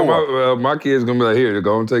that They before. tell my kids gonna be like, here,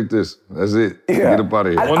 go and take this. That's it. Yeah. Get up out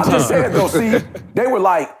of here. I'm just saying though, they were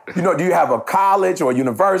like, do you have a college or a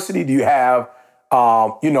university? Do you have,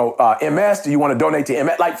 MS? Do you want to donate to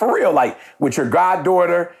MS? For real, with your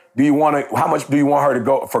goddaughter, How much do you want her to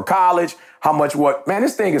go for college? How much what? Man,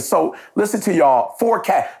 this thing is so, listen to y'all,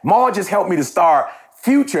 forecast. Maul just helped me to start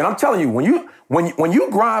future. And I'm telling you, when you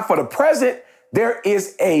grind for the present, there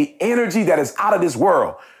is a energy that is out of this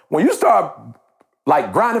world. When you start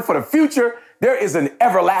like grinding for the future, there is an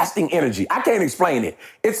everlasting energy. I can't explain it.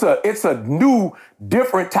 It's a new,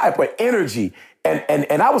 different type of energy.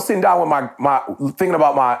 And I was sitting down with my thinking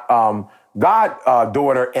about my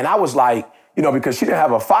goddaughter, and I was like, because she didn't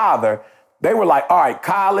have a father, they were like, all right,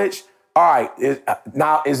 college. All right,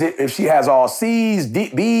 now is it if she has all C's,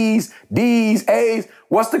 B's, D's, A's?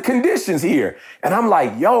 What's the conditions here? And I'm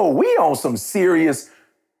like, yo, we on some serious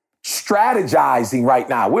strategizing right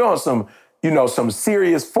now. We're on some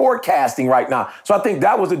serious forecasting right now. So I think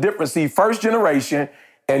that was the difference. See, first generation,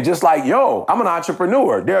 and just like, yo, I'm an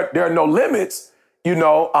entrepreneur. There are no limits,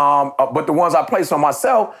 but the ones I place on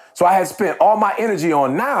myself. So I had spent all my energy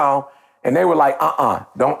on now. And they were like,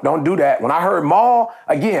 don't do that. When I heard Maul,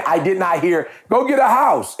 again, I did not hear, go get a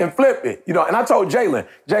house and flip it. And I told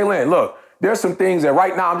Jalen, look, there's some things that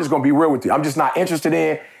right now I'm just going to be real with you. I'm just not interested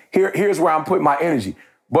in. Here's where I'm putting my energy.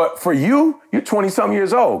 But for you're 20-something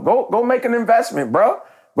years old. Go make an investment, bro.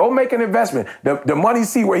 Go make an investment. The money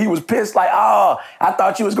see where he was pissed like, I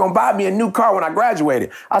thought you was going to buy me a new car when I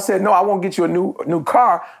graduated. I said, no, I won't get you a new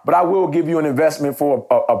car, but I will give you an investment for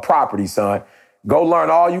a property, son. Go learn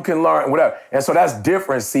all you can learn, whatever. And so that's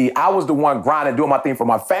different. See, I was the one grinding, doing my thing for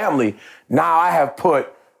my family. Now I have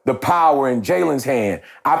put the power in Jalen's hand.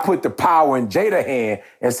 I put the power in Jada's hand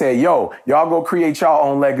and said, yo, y'all go create y'all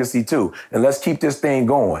own legacy too. And let's keep this thing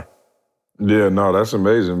going. Yeah, no, that's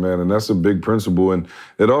amazing, man. And that's a big principle. And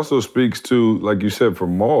it also speaks to, like you said, for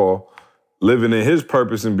Maul, living in his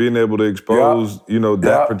purpose and being able to expose,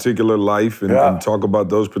 that particular life and talk about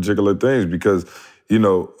those particular things because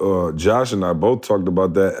Josh and I both talked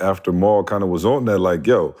about that after Maul kind of was on that, like,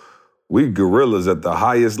 yo, we gorillas at the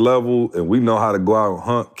highest level and we know how to go out and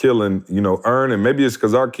hunt, kill, and, earn. And maybe it's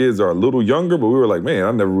because our kids are a little younger, but we were like, man,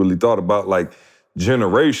 I never really thought about, like,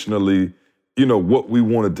 generationally, what we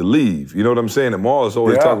wanted to leave. You know what I'm saying? And Maul is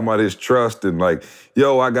always talking about his trust and like,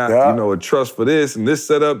 yo, I got, a trust for this and this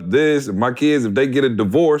set up this. And my kids, if they get a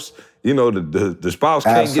divorce, the spouse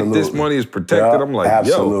can't get this money, is protected. I'm like,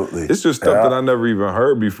 yo, it's just stuff that I never even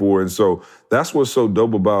heard before. And so that's what's so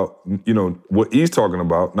dope about, what he's talking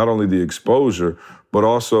about, not only the exposure, but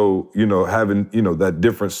also, having, that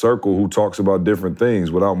different circle who talks about different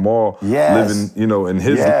things. Without Maul living, in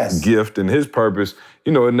his gift and his purpose,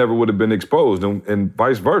 it never would have been exposed. And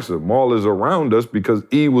vice versa. Maul is around us because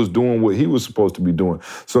he was doing what he was supposed to be doing.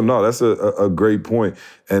 So no, that's a great point.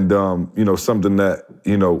 And, something that,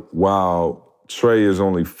 while Trey is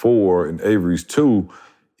only 4 and Avery's 2,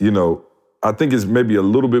 I think it's maybe a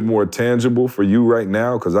little bit more tangible for you right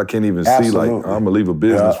now because I can't even see, like, I'm going to leave a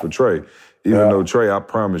business for Trey. Even though Trey, I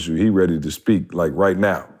promise you, he ready to speak, like, right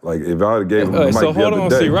now. Like, if I would have gave him the mic so the hold other on,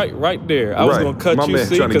 day. see, right there. I was going to cut my you, man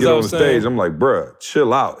see, trying to get on the saying, stage. I'm like, bruh,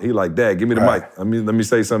 chill out. He like, Dad, give me the mic. Let me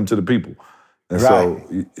say something to the people. And so,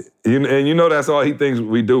 that's all he thinks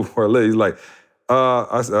we do for a living. He's like,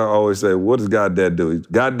 I always say, what does God Dad do?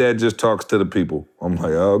 God Dad just talks to the people. I'm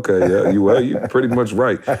like, okay, yeah, you're pretty much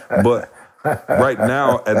right. But right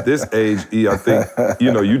now, at this age, E, I think,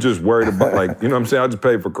 you just worried about, like, what I'm saying? I just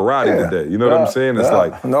paid for karate today. You know what I'm saying? It's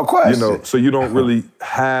like, no question. So you don't really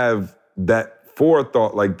have that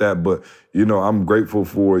forethought like that. But, I'm grateful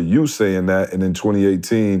for you saying that. And in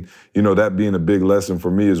 2018, that being a big lesson for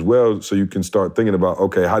me as well. So you can start thinking about,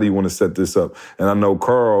 okay, how do you want to set this up? And I know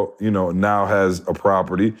Carl, now has a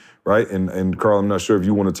property, right? And Carl, I'm not sure if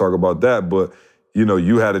you want to talk about that, but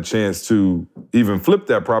you had a chance to even flip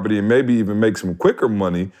that property and maybe even make some quicker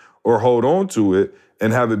money or hold on to it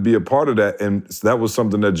and have it be a part of that. And that was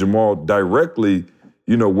something that Jamal directly,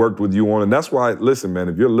 worked with you on. And that's why, listen, man,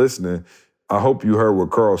 if you're listening, I hope you heard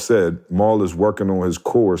what Carl said. Maul is working on his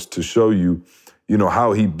course to show you,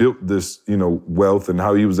 how he built this, wealth and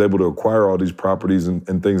how he was able to acquire all these properties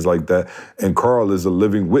and things like that. And Carl is a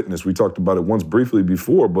living witness. We talked about it once briefly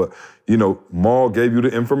before, but, Maul gave you the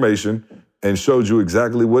information and showed you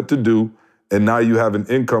exactly what to do, and now you have an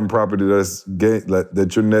income property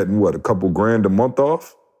that you're netting, a couple grand a month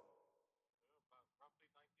off?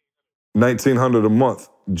 $1,900 a month,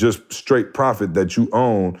 just straight profit that you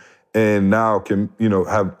own, and now can,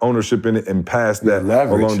 have ownership in it and pass that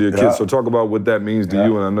along to your kids. So talk about what that means to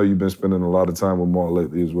you, and I know you've been spending a lot of time with Maul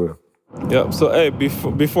lately as well. Yep, so hey,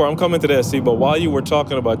 before I'm coming to that, see, but while you were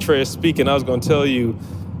talking about Trey speaking, I was going to tell you,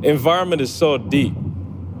 environment is so deep.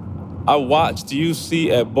 I watched UC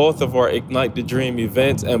at both of our Ignite the Dream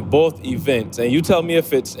events, and both events, and you tell me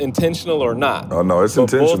if it's intentional or not. Oh, no, it's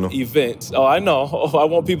but intentional. Both events, I know. I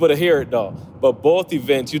want people to hear it, though. But both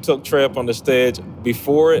events, you took Trey up on the stage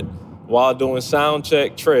before it, while doing sound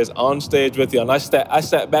check. Trey is on stage with you, and I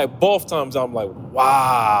sat back both times. I'm like,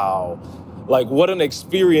 wow. Like, what an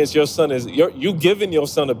experience your son is. You giving your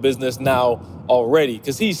son a business now already,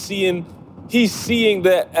 because he's seeing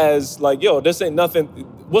that as like, yo, this ain't nothing.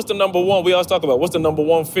 What's the number one? We always talk about what's the number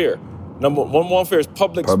one fear? Number one fear is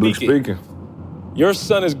public speaking. Your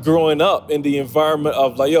son is growing up in the environment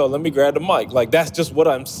of like, yo, let me grab the mic. Like, that's just what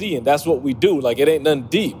I'm seeing. That's what we do. Like, it ain't nothing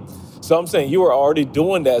deep. So I'm saying you were already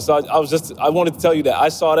doing that. So I wanted to tell you that I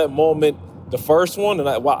saw that moment, the first one, and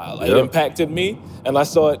it impacted me. And I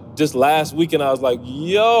saw it just last week, and I was like,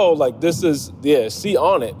 yo, like this is, see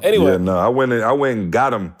on it. Anyway. Yeah, no, I went and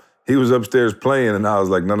got him. He was upstairs playing, and I was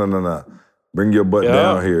like, no. Bring your butt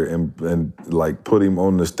down here and like put him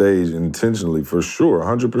on the stage intentionally, for sure,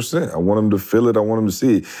 100%. I want him to feel it. I want him to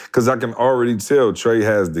see it. Because I can already tell Trey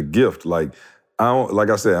has the gift. Like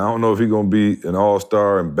I said, I don't know if he's going to be an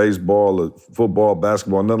all-star in baseball or football,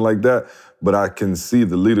 basketball, nothing like that. But I can see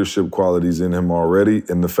the leadership qualities in him already,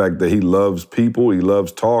 and the fact that he loves people, he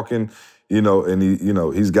loves talking, and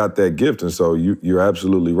he's got that gift. And so you're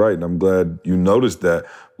absolutely right, and I'm glad you noticed that.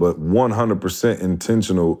 But 100%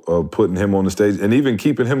 intentional of putting him on the stage and even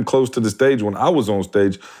keeping him close to the stage when I was on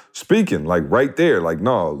stage speaking, like right there, like,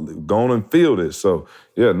 no, go on and feel this. So,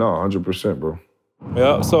 100%, bro.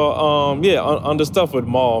 Yeah, so, on the stuff with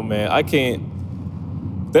Maul, man, I can't,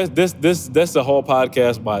 that's a whole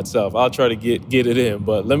podcast by itself. I'll try to get it in,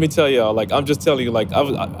 but let me tell y'all, like, I'm just telling you, like,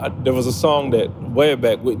 there was a song that way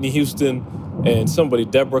back, Whitney Houston and somebody,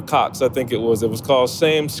 Deborah Cox, I think it was called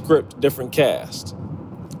Same Script, Different Cast.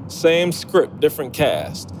 Same script, different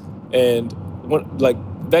cast. And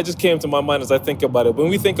that just came to my mind as I think about it. When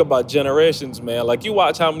we think about generations, man, like you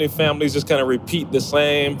watch how many families just kind of repeat the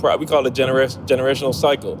same, we call it generational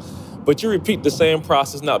cycle. But you repeat the same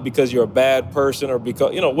process not because you're a bad person or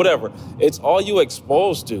because, whatever. It's all you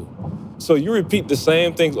exposed to. So you repeat the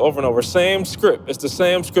same things over and over. Same script. It's the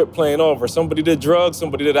same script playing over. Somebody did drugs.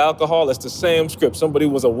 Somebody did alcohol. It's the same script. Somebody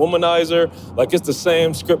was a womanizer. Like, it's the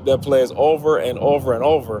same script that plays over and over and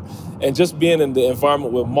over. And just being in the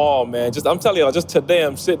environment with Maul, man, I'm telling y'all, just today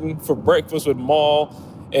I'm sitting for breakfast with Maul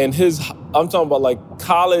and I'm talking about like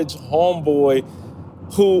college homeboy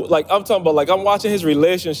who, like, I'm talking about, like, I'm watching his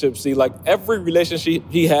relationship, see, like, every relationship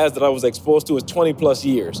he has that I was exposed to is 20 plus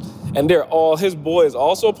years. And his boy is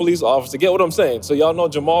also a police officer. Get what I'm saying? So y'all know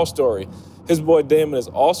Jamal's story. His boy Damon is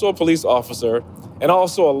also a police officer and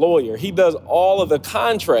also a lawyer. He does all of the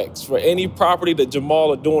contracts for any property that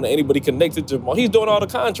Jamal are doing, anybody connected to Jamal. He's doing all the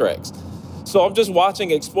contracts. So I'm just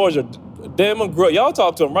watching exposure. Damon grew up. Y'all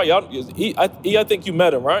talked to him, right? I think you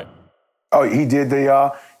met him, right? Oh, he did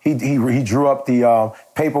he drew up the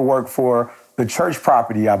paperwork for the church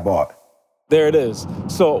property I bought. There it is.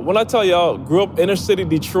 So when I tell y'all, grew up inner city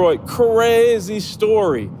Detroit, crazy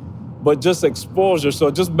story, but just exposure. So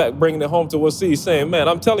just bringing it home to what C's saying, man,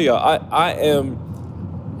 I'm telling y'all, I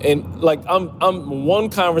am, and like I'm one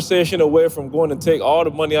conversation away from going to take all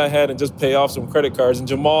the money I had and just pay off some credit cards. And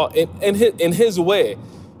Jamal, in his way,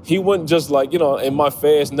 he wasn't just like, in my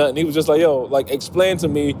face, nothing. He was just like, yo, like, explain to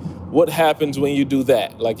me what happens when you do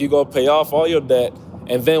that. Like, you go pay off all your debt,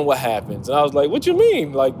 and then what happens? And I was like, what you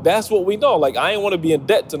mean? Like, that's what we know. Like, I ain't want to be in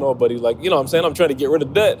debt to nobody. Like, what I'm saying? I'm trying to get rid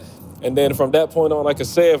of debt. And then from that point on, I could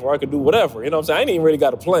save or I could do whatever. What I'm saying? I ain't even really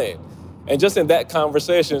got a plan. And just in that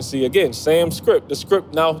conversation, see, again, same script. The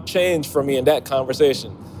script now changed for me in that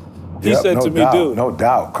conversation. He said to me, dude. No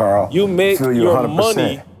doubt, Carl. You make your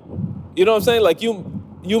money. You know what I'm saying? Like,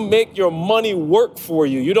 you make your money work for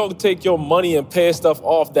you. You don't take your money and pay stuff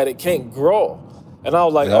off that it can't grow. And I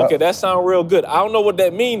was like, okay, that sounds real good. I don't know what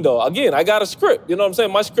that mean though. Again, I got a script. You know what I'm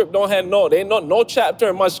saying? My script there ain't no chapter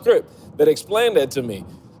in my script that explained that to me.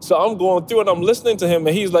 So I'm going through and I'm listening to him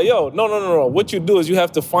and he's like, yo, no. What you do is you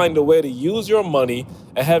have to find a way to use your money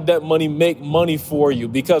and have that money make money for you.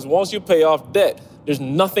 Because once you pay off debt, there's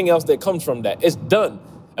nothing else that comes from that. It's done.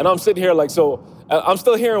 And I'm sitting here like, so I'm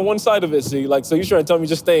still hearing one side of it, see? Like, so you're trying to tell me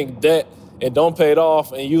just stay in debt and don't pay it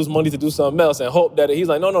off and use money to do something else and hope that he's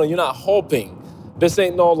like, no, you're not hoping. This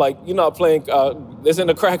ain't no, like, you're not playing, this ain't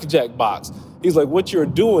a crack-a-jack box. He's like, what you're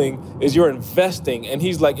doing is you're investing. And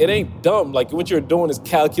he's like, it ain't dumb. Like, what you're doing is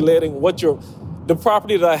calculating the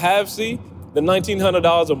property that I have, see, the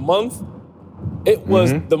 $1,900 a month, it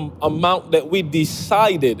was the amount that we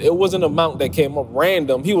decided. It wasn't an amount that came up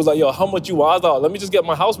random. He was like, yo, how much you want? I thought, let me just get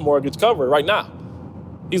my house mortgage covered right now.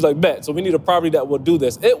 He's like, bet. So we need a property that will do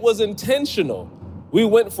this. It was intentional. We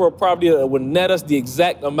went for a property that would net us the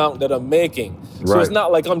exact amount that I'm making. So Right. it's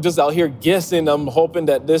not like I'm just out here guessing. I'm hoping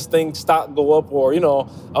that this thing stock go up, or,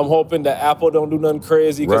 I'm hoping that Apple don't do nothing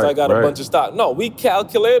crazy because I got a bunch of stock. No, we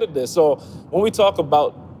calculated this. So when we talk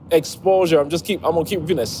about exposure, I'm gonna keep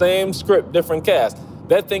repeating the same script, different cast.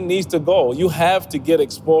 That thing needs to go. You have to get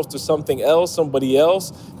exposed to something else, somebody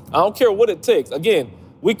else. I don't care what it takes. Again,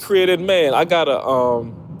 we created, man. I got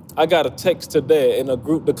a text today in a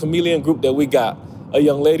group, the Chameleon group that we got. A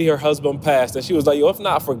young lady, her husband passed, and she was like, yo, if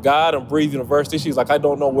not for God and Breathe University, she's like, I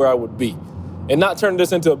don't know where I would be. And not turning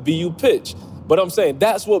this into a BU pitch, but I'm saying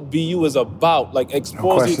that's what BU is about, like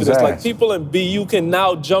expose you to this. Like people in BU can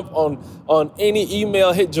now jump on any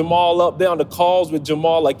email, hit Jamal up, they're on the calls with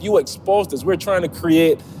Jamal, like you exposed us. We're trying to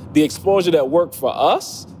create the exposure that worked for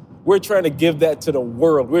us. We're trying to give that to the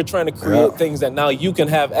world. We're trying to create things that now you can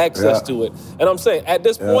have access to it. And I'm saying at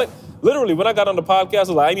this point, literally when I got on the podcast, I was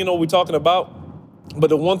like, I didn't even know what we're talking about. But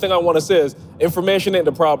the one thing I want to say is information ain't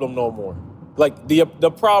the problem no more. Like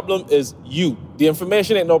the problem is you. The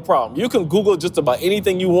information ain't no problem. You can Google just about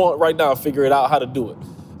anything you want right now and figure it out how to do it.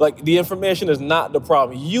 Like the information is not the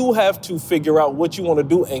problem. You have to figure out what you want to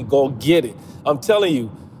do and go get it. I'm telling you,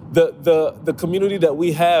 the community that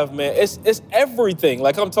we have, man, it's everything.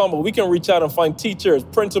 Like I'm talking about, we can reach out and find teachers,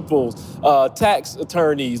 principals, tax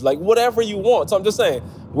attorneys, like whatever you want. So I'm just saying,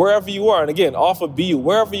 wherever you are, and again, off of BU,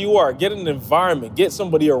 wherever you are, get an environment, get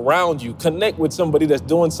somebody around you, connect with somebody that's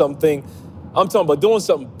doing something. I'm talking about doing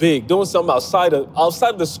something big, doing something outside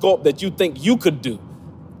of the scope that you think you could do.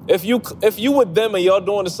 If you with them and y'all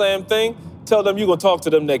doing the same thing, tell them you're gonna talk to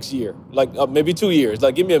them next year, like maybe 2 years.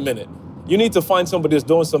 Like give me a minute. You need to find somebody that's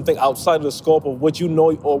doing something outside of the scope of what you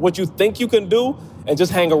know or what you think you can do, and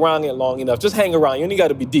just hang around it long enough. Just hang around. You ain't got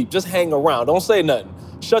to be deep. Just hang around. Don't say nothing.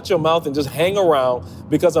 Shut your mouth and just hang around,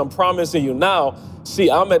 because I'm promising you now,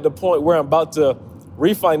 see, I'm at the point where I'm about to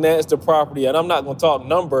refinance the property, and I'm not going to talk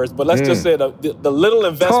numbers, but let's just say the little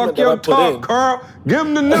investment that I put in. Carl. Give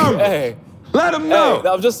them the number. Hey. Let them know. Hey,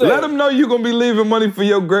 I'm just saying. Let them know you're going to be leaving money for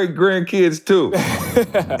your great-grandkids, too.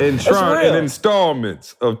 in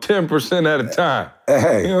installments of 10% at a time.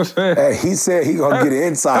 Hey, you know what I'm saying? Hey, he said he going to get an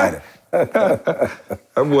insider. That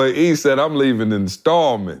boy E said, I'm leaving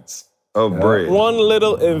installments of bread. One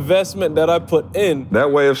little investment that I put in.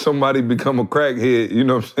 That way, if somebody become a crackhead, you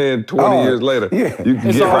know what I'm saying, 20 years later, you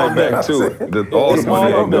can get right back to it. All the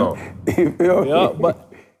money ain't gone. Yeah, but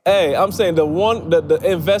hey, I'm saying the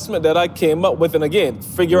investment that I came up with, and again,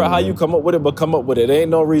 figure out how you come up with it, but come up with it. There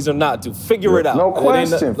ain't no reason not to. Figure it out. No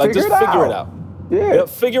question. Figure it out. Yeah,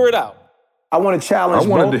 figure it out. I want to challenge. I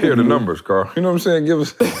wanted to hear the numbers, Carl. You know what I'm saying? Give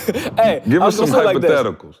us, give us some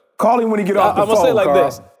hypotheticals. Like Call him when he get off the phone, I'm gonna say it like Carl.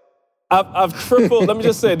 this. I've tripled. Let me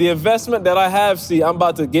just say, the investment that I have, I'm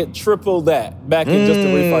about to get triple that back in just the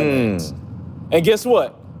refinance. And guess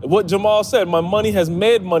what? What Jamal said, my money has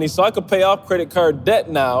made money, so I could pay off credit card debt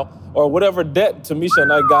now, or whatever debt Tamisha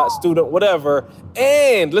and I got, student, whatever,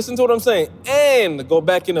 and listen to what I'm saying, and go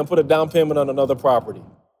back in and put a down payment on another property.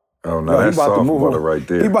 Oh, no, that's soft butter right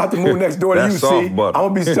there. He about to move next door to UC. Soft butter.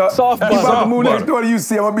 I'm going to be stuck. Soft butter. He about to move next door to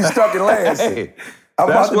UC. I'm going to be stuck in Lansing. Hey,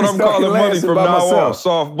 that's what I'm calling money from now on,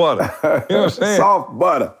 soft butter. You know what I'm saying? Soft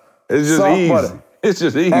butter. It's just soft easy. Butter. It's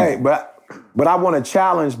just easy. Hey, but I want to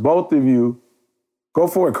challenge both of you. Go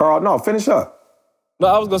for it, Carl. No, finish up. No,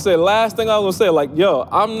 I was going to say, last thing I was going to say, like, yo,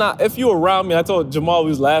 I'm not, if you're around me, I told Jamal,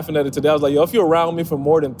 we was laughing at it today, I was like, yo, if you're around me for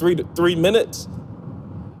more than 3 minutes,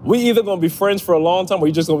 we either going to be friends for a long time, or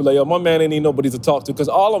you just going to be like, yo, my man ain't need nobody to talk to, because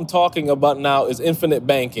all I'm talking about now is infinite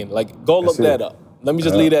banking. Like, go look that up. Let me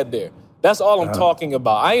just leave that there. That's all I'm talking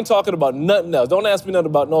about. I ain't talking about nothing else. Don't ask me nothing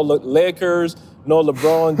about no Lakers, no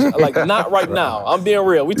LeBron. Like, not right now. I'm being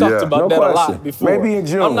real. We talked about that a lot before. Maybe in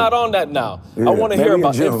June. I'm not on that now. I want to hear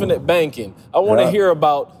about infinite banking. I want to hear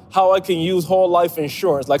about how I can use whole life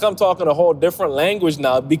insurance. Like, I'm talking a whole different language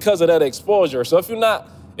now because of that exposure. So if you're not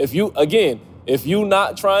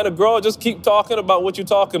trying to grow, just keep talking about what you're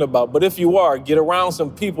talking about. But if you are, get around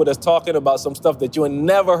some people that's talking about some stuff that you ain't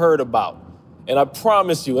never heard about. And I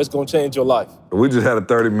promise you, it's going to change your life. We just had a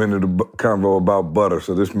 30-minute convo about butter,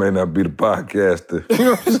 so this may not be the podcast you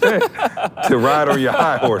know what I'm saying? To ride on your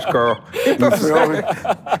high horse, Carl. You know what I'm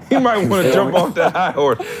saying? You might want to jump off that high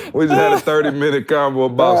horse. We just had a 30-minute convo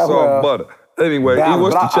about soft butter. Anyway,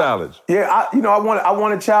 what's the challenge? I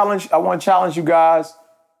want to challenge. I want to challenge you guys.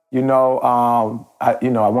 I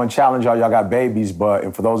want to challenge y'all. Y'all got babies,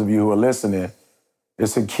 and for those of you who are listening,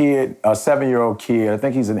 it's a kid, a 7-year-old kid. I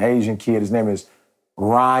think he's an Asian kid. His name is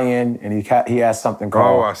Ryan, and he has something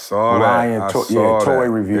called I saw Ryan that. Toy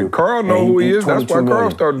Review. And Carl know who he is. That's why Carl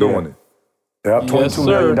started doing it. Yep, $22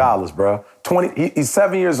 million, bro. He's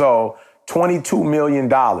 7 years old. $22 million.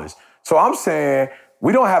 So I'm saying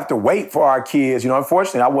we don't have to wait for our kids.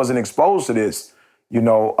 Unfortunately, I wasn't exposed to this, when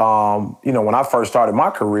I first started my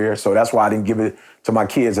career. So that's why I didn't give it to my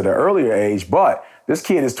kids at an earlier age. But this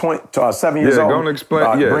kid is 7 years old. Yeah, go and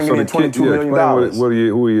explain. Bringing in $22 million.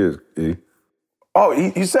 Who he is, E. Oh,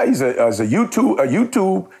 you say he's a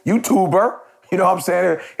YouTuber. You know what I'm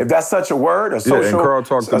saying? If that's such a word, a social. Yeah, and Carl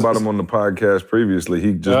talked about him on the podcast previously.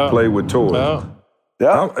 He just played with toys.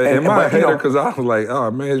 Yeah. Am I a hater? Because I was like,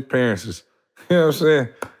 oh, man, his parents is, you know what I'm saying?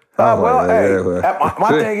 My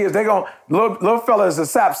thing is, little fella is a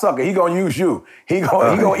sap sucker. He gonna use you. He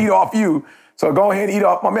gonna eat off you. So go ahead and eat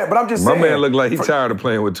off my man. But I'm just saying. My man look like he tired of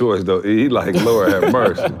playing with toys, though. He like, Lord have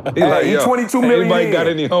mercy. He 22 million. Anybody got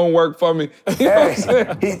any homework for me? You know what I'm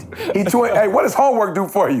saying? What does homework do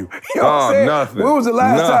for you? You know what I'm saying? Nothing. When was the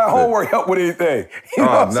last time homework helped with anything? You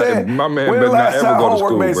know what I'm saying? My man when better not ever go to school,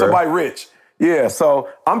 homework made somebody rich? Yeah, so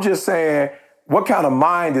I'm just saying, what kind of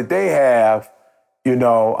mind did they have?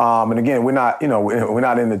 And again, we're not in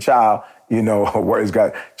the child, where it's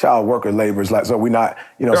got child worker labor. So we're not,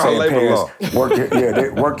 saying parents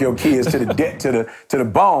work your kids to the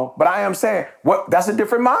bone. But I am saying, that's a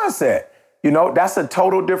different mindset. That's a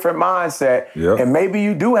total different mindset. Yep. And maybe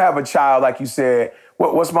you do have a child, like you said.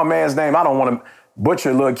 What's my man's name? I don't want to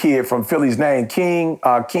butcher a little kid from Philly's name. King.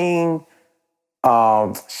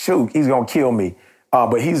 He's gonna kill me.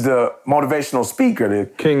 But he's the motivational speaker.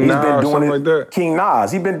 King Nas, or something like that. King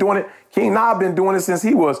Nas, he's been doing it. King Nas been doing it since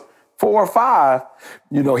he was 4 or 5.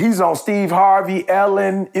 He's on Steve Harvey,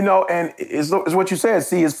 Ellen. And it's what you said.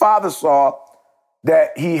 See, his father saw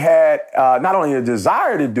that he had not only a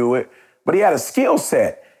desire to do it, but he had a skill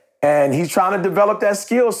set, and he's trying to develop that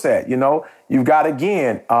skill set. You've got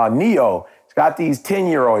again Neo. He's got these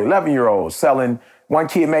 10-year-old, 11-year-olds selling. One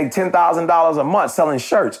kid made $10,000 a month selling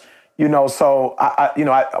shirts. So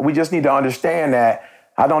we just need to understand that.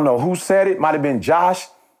 I don't know who said it. Might have been Josh,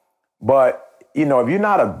 but if you're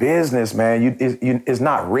not a business, man, it's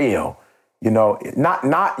not real.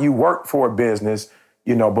 Not you work for a business,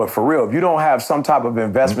 but for real, if you don't have some type of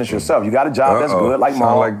investments yourself, you got a job that's good, like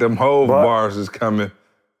Sound like them Hove bars is coming.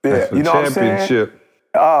 Yeah, you know what I'm saying? Championship.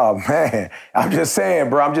 Oh, man. I'm just saying,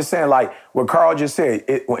 bro. I'm just saying, like what Carl just said,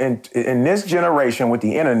 in this generation with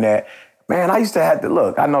the internet, man, I used to have to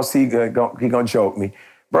look. I know he gonna joke me.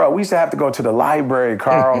 Bro, we used to have to go to the library,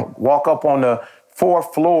 Carl, walk up on the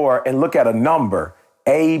 4th floor and look at a number.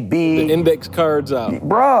 A, B. The index cards out.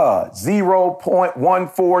 Bruh,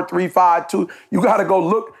 0.14352. You got to go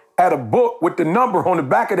look at a book with the number on the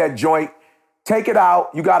back of that joint, take it out.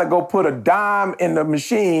 You got to go put a dime in the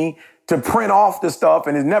machine to print off the stuff,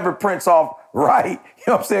 and it never prints off right. You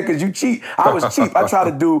know what I'm saying? Because you cheat. I was cheap. I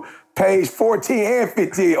tried to do page 14 and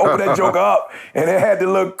 15, open that joke up, and it had the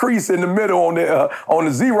little crease in the middle on the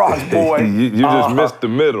Xerox board. you just missed the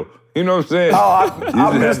middle. You know what I'm saying? I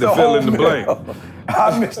just had to fill in the blank.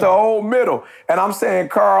 I missed the whole middle. And I'm saying,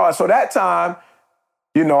 Carl, so that time,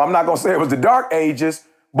 I'm not going to say it was the dark ages,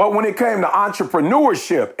 but when it came to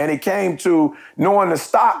entrepreneurship and it came to knowing the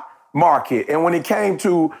stock market, and when it came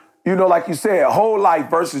to, like you said, whole life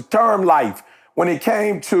versus term life, when it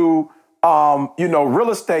came to,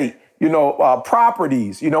 real estate,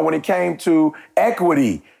 properties, when it came to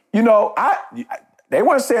equity, they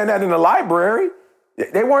weren't saying that in the library.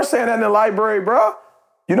 They weren't saying that in the library, bro.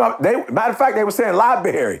 Matter of fact, they were saying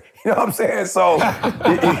library. You know what I'm saying? So,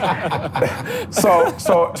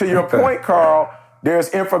 so to your point, Carl, there's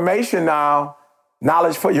information now,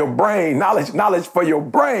 knowledge for your brain, knowledge for your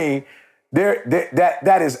brain.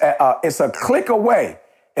 That is, it's a click away.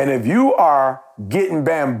 And if you are getting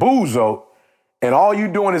bamboozled and all you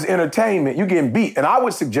doing is entertainment, you're getting beat. And I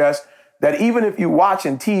would suggest that even if you're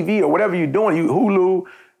watching TV or whatever you're doing, you Hulu,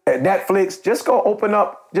 Netflix, just go open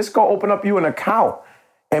up you an account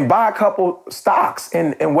and buy a couple stocks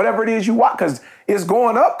and whatever it is you watch, because it's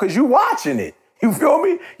going up because you're watching it. You feel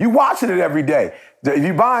me? You watching it every day. If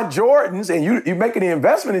you buying Jordans and you making the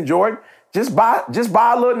investment in Jordan, just buy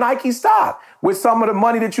a little Nike stock with some of the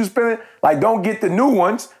money that you spend. Like, don't get the new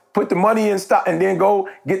ones, put the money in stock, and then go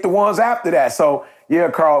get the ones after that. So yeah,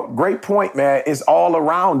 Carl, great point, man. It's all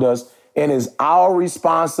around us, and it's our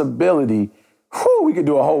responsibility. We could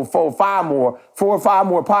do a whole 4 or 5 more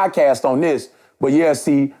podcasts on this. But yeah,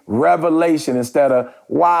 see, revelation instead of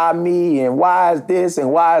why me and why is this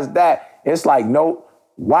and why is that. It's like, nope,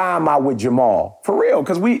 why am I with Jamal? For real,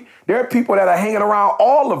 because there are people that are hanging around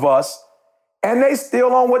all of us and they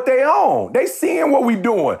still on what they own. They seeing what we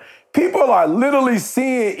doing. People are literally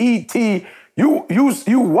seeing E.T. You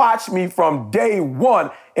watch me from day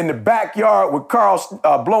one in the backyard with Carl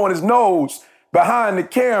blowing his nose behind the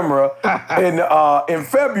camera in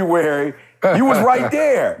February. You was right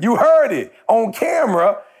there. You heard it on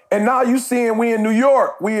camera, and now you seeing we in New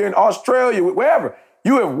York, we in Australia, wherever.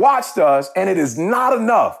 You have watched us, and it is not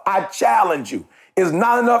enough. I challenge you. It's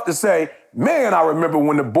not enough to say, man, I remember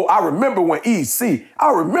when EC,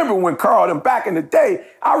 I remember when Carl, them back in the day,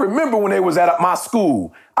 I remember when they was at my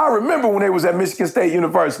school. I remember when they was at Michigan State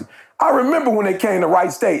University. I remember when they came to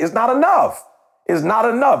Wright State. It's not enough. It's not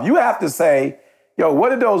enough. You have to say, yo, what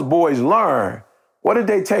did those boys learn? What did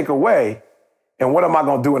they take away? And what am I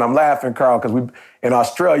going to do? And I'm laughing, Carl, because in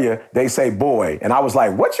Australia, they say boy. And I was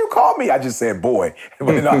like, what you call me? I just said boy.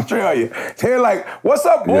 But in Australia, they're like, what's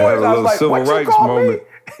up, boys? Yeah, I was like, what you call moment.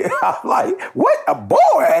 me? I'm like, what? A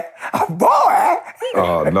boy? A boy?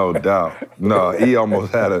 Oh, no doubt. No, he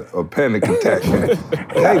almost had a panic attack.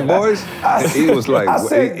 Hey, boys. He was like,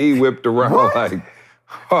 he whipped around what?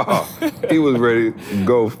 like, he was ready to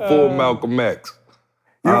go full Malcolm X.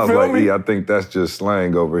 I was like, I think that's just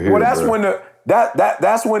slang over here. Well, that's bro. when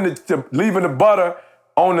that's when the leaving the butter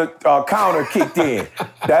on the counter kicked in.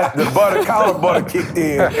 That's the counter butter kicked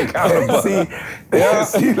in.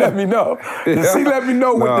 See, let me know. See, let me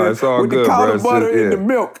know with the counter butter and the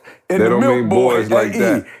milk and they the milk boys like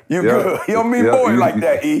that. You good? He don't mean boy like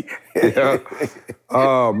that, E. Yeah.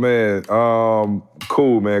 Oh man,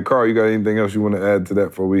 cool, man. Carl, you got anything else you want to add to that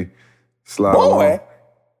before we slide on?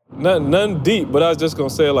 Nothing deep, but I was just gonna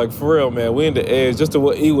say, like, for real, man, we're in the edge, just to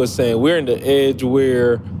what E was saying, we're in the edge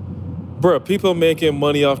where, bro, people making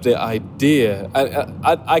money off their idea.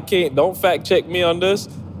 I can't, don't fact check me on this,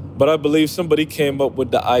 but I believe somebody came up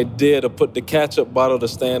with the idea to put the ketchup bottle to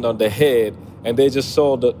stand on the head, and they just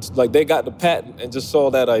sold it, like they got the patent and just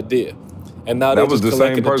sold that idea. And now that was the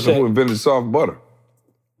same person who invented soft butter.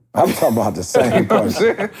 I'm talking about the same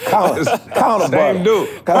person. Counter butter. Same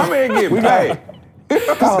dude. My man getting paid.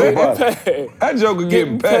 That joker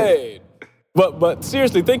getting paid. But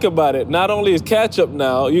seriously, think about it. Not only is ketchup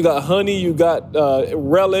now, you got honey, you got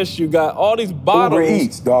relish, you got all these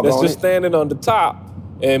bottles that's just standing on the top.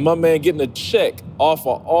 And my man getting a check off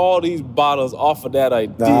of all these bottles off of that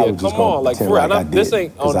idea. Come on, like, for real. This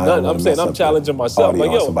ain't on nothing. I'm saying I'm challenging myself.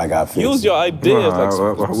 Like, yo, use your ideas.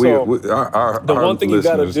 The one thing you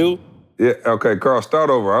gotta do. Yeah, okay, Carl,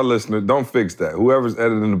 start over. Our listeners, don't fix that. Whoever's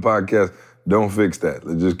editing the podcast, don't fix that.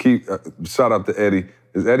 Just keep, shout out to Eddie.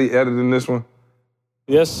 Is Eddie editing this one?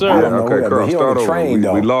 Yes, sir. Yeah, okay, Carl, start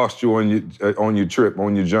over. We lost you on your trip,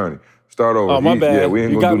 on your journey. Start over. Oh, my bad. Yeah, we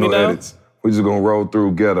ain't gonna do no edits. We just gonna roll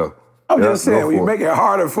through ghetto. I'm just saying, we make it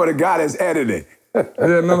harder for the guy that's editing.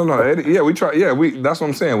 No. Eddie, we try. Yeah, that's what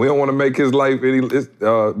I'm saying. We don't want to make his life any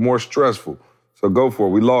more stressful. So go for it.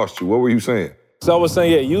 We lost you. What were you saying? So I was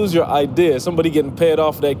saying, use your idea. Somebody getting paid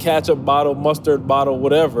off that ketchup bottle, mustard bottle,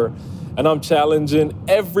 whatever. And I'm challenging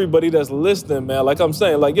everybody that's listening, man. Like I'm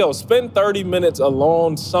saying, like, yo, spend 30 minutes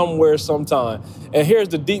alone somewhere, sometime. And here's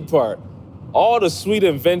the deep part. All the sweet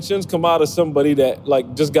inventions come out of somebody that,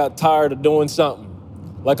 like, just got tired of doing something.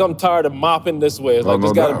 Like, I'm tired of mopping this way. It's like,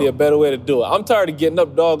 there's got to be a better way to do it. I'm tired of getting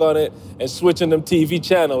up, dog on it, and switching them TV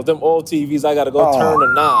channels, them old TVs. I got to go turn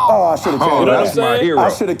the knob. Oh, I should have came. You know what I'm saying? Hero. I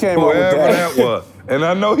should have came up with that. Was. And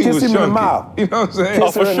I know he was chunky. Kiss him in the mouth. You know what I'm saying?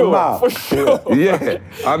 Oh, for sure. Yeah,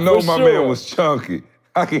 I know my man was chunky.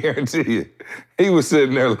 I can guarantee you. He was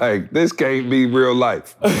sitting there like, this can't be real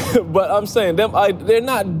life. But I'm saying, they're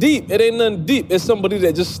not deep. It ain't nothing deep. It's somebody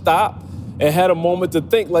that just stopped and had a moment to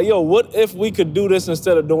think, like, yo, what if we could do this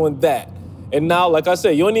instead of doing that? And now, like I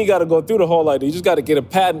said, you don't even got to go through the whole idea. You just got to get a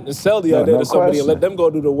patent and sell the idea to somebody and let them go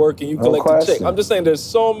do the work and you collect the check. I'm just saying there's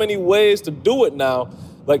so many ways to do it now.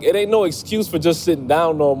 Like, it ain't no excuse for just sitting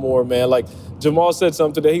down no more, man. Like, Jamal said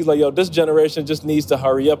something today. He's like, yo, this generation just needs to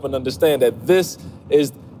hurry up and understand that this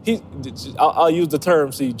is, I'll use the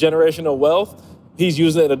term, generational wealth. He's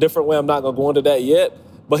using it in a different way. I'm not going to go into that yet.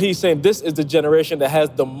 But he's saying this is the generation that has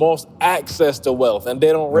the most access to wealth, and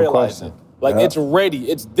they don't realize it. Like, it's ready.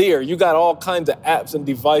 It's there. You got all kinds of apps and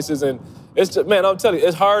devices, and it's just, man, I'm telling you,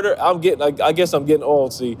 it's harder. I guess I'm getting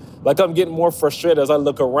old, Like, I'm getting more frustrated as I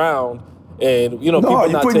look around. And, you know, people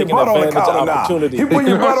not taking advantage of opportunity. You put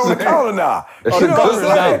your butter on the counter now. Oh, the butter's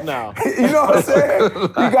out now. You know what I'm saying?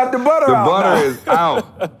 You got the butter out now. The butter is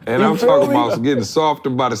out. And I'm talking about getting softer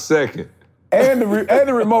by the second. And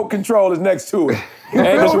the remote control is next to it. And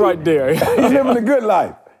it's right there. You're living a good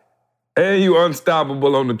life. And you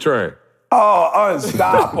unstoppable on the train. Oh,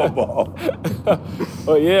 unstoppable.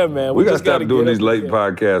 Oh, yeah, man. We got to stop doing these late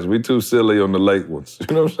podcasts. We too silly on the late ones.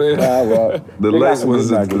 You know what I'm saying? The late ones,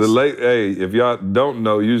 hey, if y'all don't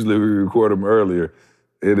know, usually we record them earlier.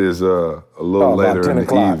 It is a little later in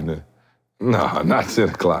the evening. No, not 10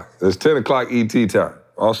 o'clock. It's 10 o'clock ET time.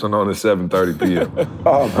 also known as 7:30 p.m.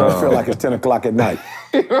 Oh, bro, I feel like it's 10 o'clock at night.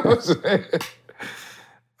 You know what I'm saying?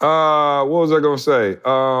 What was I gonna say?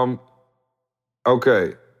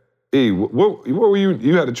 Okay, E, what were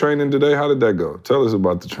you had a training today? How did that go? Tell us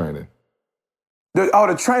about the training.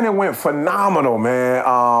 The training went phenomenal, man.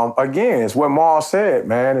 Again, it's what Maul said,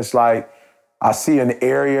 man. It's like I see an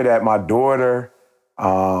area that my daughter,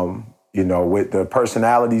 with the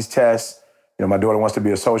personalities test, my daughter wants to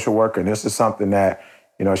be a social worker, and this is something that,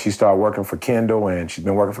 she started working for Kendall, and she's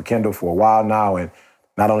been working for Kendall for a while now, and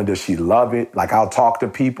not only does she love it, like I'll talk to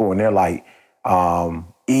people, and they're like,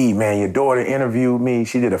 E, man, your daughter interviewed me.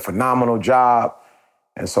 She did a phenomenal job.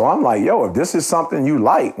 And so I'm like, yo, if this is something you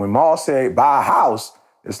like, when Maul said buy a house,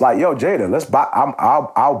 it's like, yo, Jada, let's buy,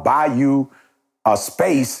 I'll buy you a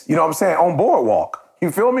space, you know what I'm saying, on Boardwalk.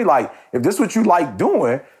 You feel me? Like, if this is what you like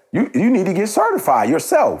doing, you need to get certified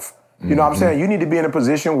yourself. You know what I'm saying? You need to be in a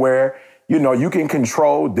position where, you can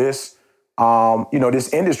control this,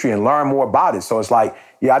 this industry and learn more about it. So it's like,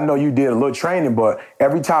 yeah, I know you did a little training, but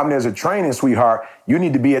every time there's a training, sweetheart, you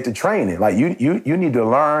need to be at the training. Like, you need to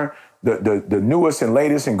learn the newest and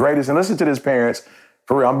latest and greatest. And listen to this, parents.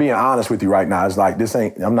 For real, I'm being honest with you right now. It's like,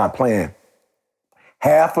 I'm not playing.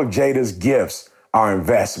 Half of Jada's gifts are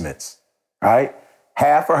investments, right?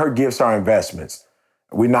 Half of her gifts are investments.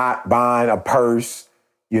 We're not buying a purse,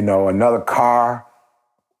 another car.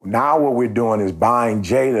 Now what we're doing is buying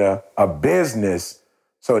Jada a business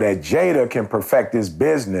so that Jada can perfect this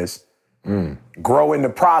business, grow in the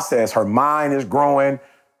process. Her mind is growing.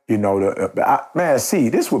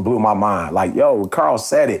 This what blew my mind. Like, yo, Carl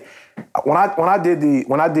said it. When I did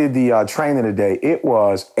the training today, it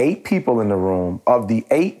was 8 people in the room. Of the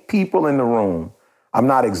 8 people in the room, I'm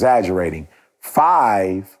not exaggerating,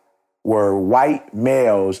 5 were white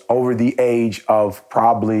males over the age of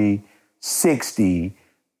probably 60.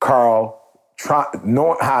 Carl,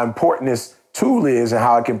 knowing how important this tool is and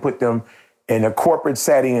how it can put them in a corporate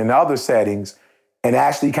setting and other settings, and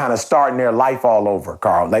actually kind of starting their life all over,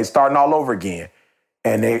 Carl. They starting all over again.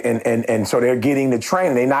 And so they're getting the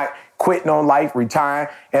training. They're not quitting on life, retiring.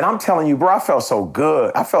 And I'm telling you, bro, I felt so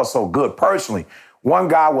good. I felt so good personally. One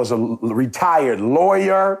guy was a retired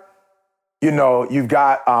lawyer. You've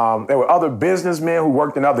got, there were other businessmen who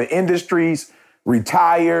worked in other industries,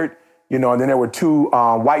 retired, and then there were 2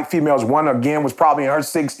 white females. One, again, was probably in her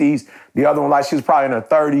 60s. The other one, she was probably in her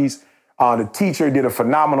 30s. The teacher did a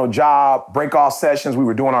phenomenal job. Break-off sessions, we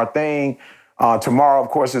were doing our thing. Tomorrow, of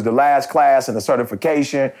course, is the last class and the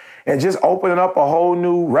certification. And just opening up a whole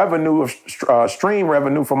new revenue, stream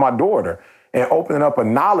revenue for my daughter, and opening up a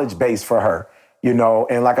knowledge base for her,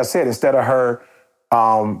 And like I said, instead of her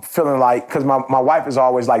feeling like, because my wife is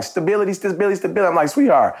always like, stability. I'm like,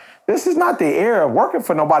 sweetheart, this is not the era of working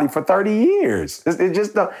for nobody for 30 years. It's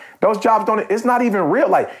just, those jobs it's not even real.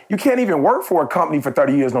 Like, you can't even work for a company for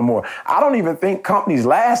 30 years no more. I don't even think companies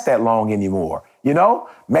last that long anymore.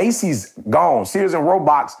 Macy's gone, Sears and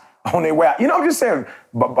Roebuck's on their way out. I'm just saying,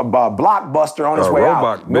 Blockbuster on its way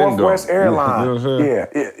out. Northwest Airlines.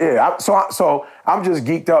 Yeah. So I'm just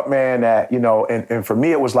geeked up, man, that, and for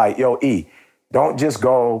me, it was like, yo, E, don't just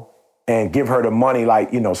go and give her the money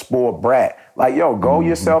like, spoiled brat. Like, yo, go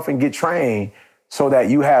yourself and get trained so that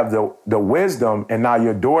you have the wisdom, and now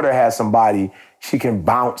your daughter has somebody she can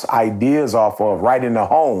bounce ideas off of right in the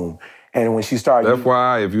home. And when she started...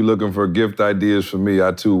 FYI, if you're looking for gift ideas for me,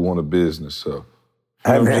 I too want a business, so...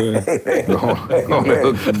 Don't hook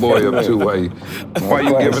the boy up too. Why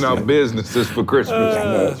you giving out businesses for Christmas?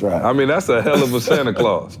 That's right. I mean, that's a hell of a Santa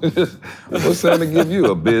Claus. What's Santa give you?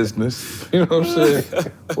 A business. You know what I'm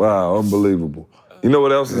saying? Wow, unbelievable. You know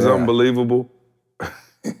what else is unbelievable?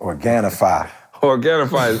 Organifi.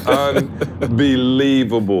 Organifi is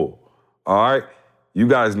unbelievable. All right? You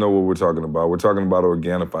guys know what we're talking about. We're talking about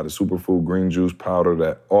Organifi, the superfood green juice powder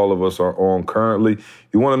that all of us are on currently.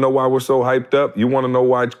 You want to know why we're so hyped up? You want to know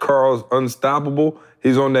why Carl's unstoppable?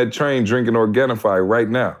 He's on that train drinking Organifi right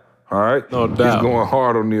now, all right? No doubt. He's going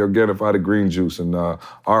hard on the Organifi, the green juice, and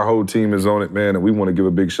our whole team is on it, man, and we want to give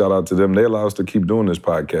a big shout out to them. They allow us to keep doing this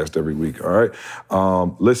podcast every week, all right?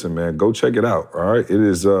 Listen, man, go check it out, all right? It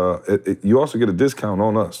is, you also get a discount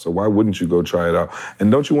on us, so why wouldn't you go try it out? And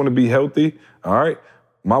don't you want to be healthy? All right?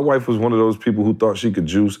 My wife was one of those people who thought she could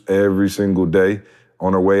juice every single day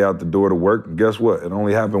on her way out the door to work. And guess what? It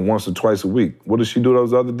only happened once or twice a week. What does she do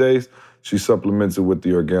those other days? She supplements it with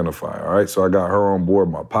the Organifi, all right? So I got her on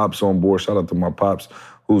board, my pops on board. Shout out to my pops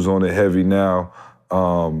who's on it heavy now,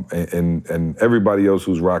 and everybody else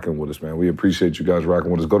who's rocking with us, man. We appreciate you guys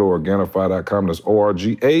rocking with us. Go to Organifi.com. That's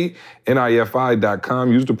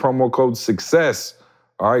ORGANIFI.com. Use the promo code SUCCESS.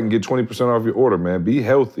 all right, and get 20% off your order, man. Be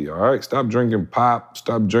healthy, all right? Stop drinking pop,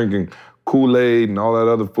 stop drinking Kool-Aid and all that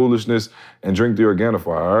other foolishness, and drink the Organifi,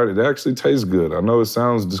 all right? It actually tastes good. I know it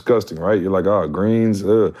sounds disgusting, right? You're like, oh, greens,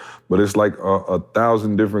 but it's like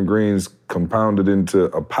 1,000 different greens compounded into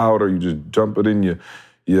a powder. You just dump it in your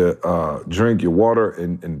drink, your water,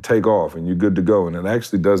 and take off, and you're good to go. And it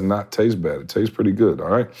actually does not taste bad. It tastes pretty good, all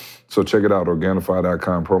right? So check it out,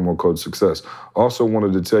 Organifi.com, promo code SUCCESS. Also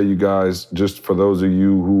wanted to tell you guys, just for those of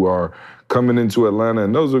you who are coming into Atlanta,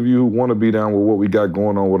 and those of you who want to be down with what we got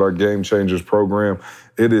going on with our Game Changers program,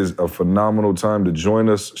 it is a phenomenal time to join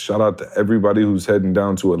us. Shout out to everybody who's heading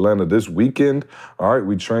down to Atlanta this weekend. All right,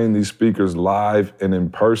 we train these speakers live and in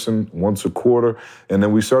person once a quarter, and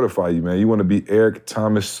then we certify you, man. You want to be Eric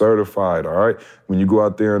Thomas certified, all right? When you go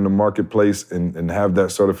out there in the marketplace and have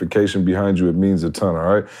that certification behind you, it means a ton,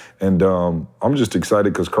 all right? And I'm just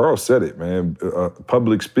excited because Carl said it, man.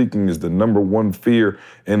 Public speaking is the #1 fear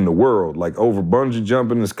in the world. Like over bungee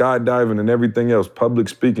jumping and skydiving and everything else, public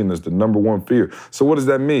speaking is the #1 fear. So what does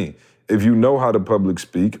that mean? If you know how to public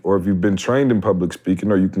speak, or if you've been trained in public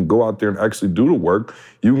speaking, or you can go out there and actually do the work,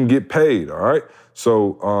 you can get paid, all right?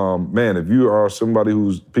 So, man, if you are somebody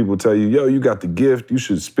who's, people tell you, yo, you got the gift, you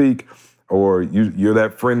should speak, or you're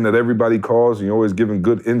that friend that everybody calls and you're always giving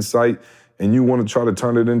good insight, and you want to try to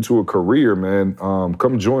turn it into a career, man,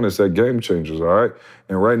 come join us at Game Changers, all right?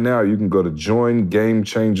 And right now, you can go to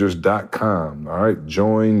joingamechangers.com, all right?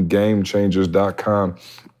 Joingamechangers.com.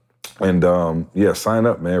 And sign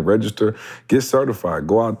up, man, register, get certified,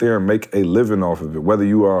 go out there and make a living off of it. Whether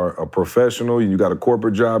you are a professional, you got a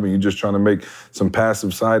corporate job and you're just trying to make some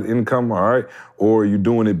passive side income, all right? Or you're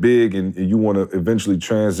doing it big and you want to eventually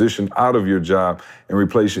transition out of your job and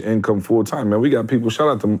replace your income full time. Man, we got people, shout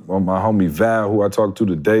out to my homie Val, who I talked to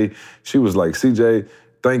today. She was like, CJ,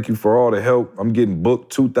 thank you for all the help. I'm getting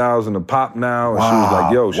booked $2,000 a pop now. And she was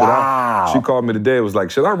like, yo, should I? She called me today. It was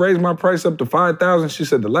like, should I raise my price up to $5,000? She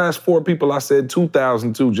said, the last 4 people I said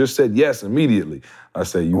 $2,000 to just said yes immediately. I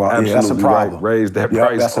said, you absolutely right. Raise that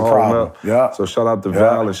price all up. Yeah. So shout out to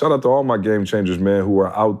Val and shout out to all my Game Changers, man, who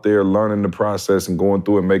are out there learning the process and going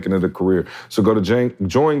through it, making it a career. So go to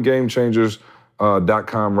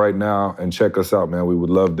joingamechangers.com right now and check us out, man. We would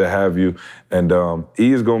love to have you. And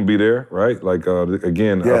E is going to be there, right? Like,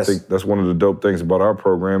 again, I think that's one of the dope things about our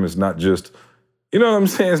program. It's not just, you know what I'm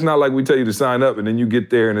saying? It's not like we tell you to sign up and then you get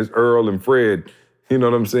there and it's Earl and Fred, you know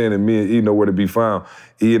what I'm saying? And me and E know where to be found.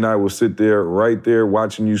 E and I will sit there, right there,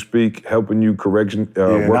 watching you speak, helping you working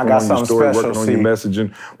on your story, working on your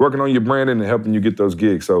messaging, working on your branding, and helping you get those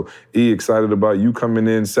gigs. So E, excited about you coming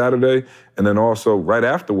in Saturday, and then also right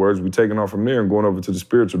afterwards, we're taking off from there and going over to the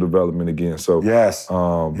spiritual development again. So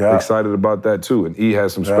excited about that too. And E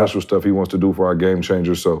has some special stuff he wants to do for our Game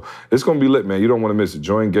Changers. So it's going to be lit, man. You don't want to miss it.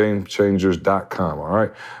 JoinGameChangers.com, all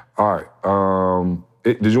right? All right.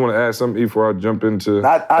 Did you want to add something, E, before I jump into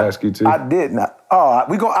Ask ET? I did not. I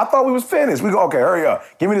thought we was finished. Okay, hurry up.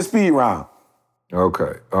 Give me the speed round.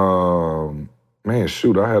 Okay. Man,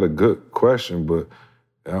 shoot, I had a good question, but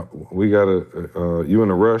we got to, you in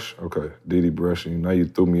a rush? Okay, Didi brushing. Now you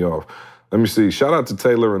threw me off. Let me see. Shout out to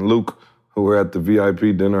Taylor and Luke, who were at the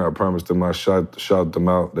VIP dinner. I promised them I shout them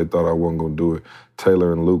out. They thought I wasn't going to do it.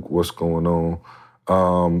 Taylor and Luke, what's going on?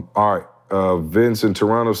 All right. Vince in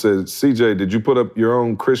Toronto said, CJ, did you put up your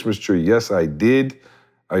own Christmas tree? Yes, I did.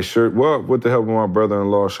 With the help of my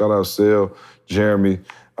brother-in-law, shout out Sale, Jeremy.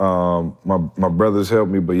 My brothers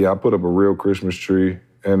helped me, but yeah, I put up a real Christmas tree.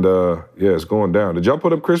 And it's going down. Did y'all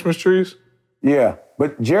put up Christmas trees? Yeah,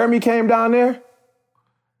 but Jeremy came down there?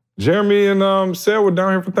 Jeremy and Sale were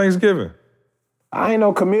down here for Thanksgiving. I ain't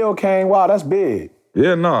know Camille came. Wow, that's big.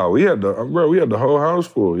 Yeah, we had the whole house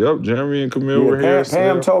full. Yep, Jeremy and Camille were here.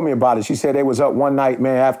 Pam told me about it. She said they was up one night,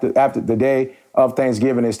 man, after the day of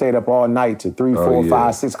Thanksgiving. They stayed up all night to 3, 4,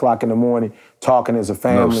 5, 6 o'clock in the morning, talking as a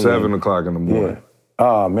family. No, 7 o'clock in the morning. Yeah.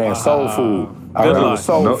 Oh, man, soul food. I heard it was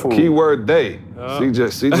soul food. Keyword day.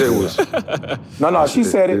 CJ was... No, she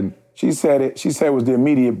said it. She said it. She said it was the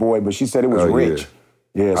immediate boy, but she said it was rich.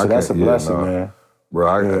 Yeah, so that's a blessing, man.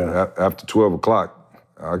 Bro, after 12 o'clock,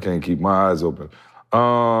 I can't keep my eyes open.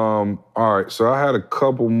 All right, so I had a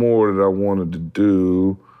couple more that I wanted to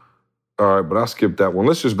do. All right, but I skipped that one.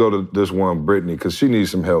 Let's just go to this one, Brittany, because she needs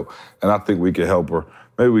some help, and I think we can help her.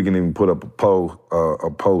 Maybe we can even put up a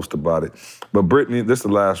post about it. But Brittany, this is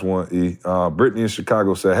the last one, E. Brittany in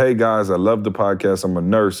Chicago said, hey, guys, I love the podcast. I'm a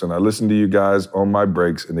nurse, and I listen to you guys on my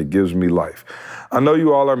breaks, and it gives me life. I know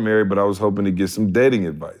you all are married, but I was hoping to get some dating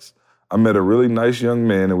advice. I met a really nice young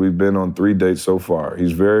man, and we've been on 3 dates so far.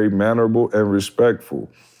 He's very mannerable and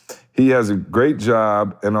respectful. He has a great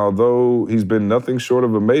job, and although he's been nothing short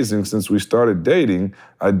of amazing since we started dating,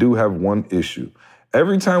 I do have one issue.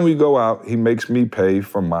 Every time we go out, he makes me pay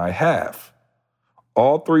for my half.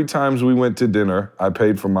 All 3 times we went to dinner, I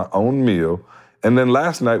paid for my own meal, and then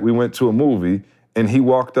last night we went to a movie, and he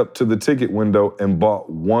walked up to the ticket window and bought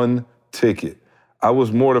 1 ticket. I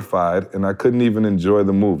was mortified, and I couldn't even enjoy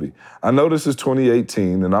the movie. I know this is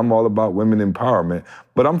 2018, and I'm all about women empowerment,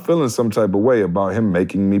 but I'm feeling some type of way about him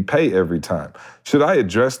making me pay every time. Should I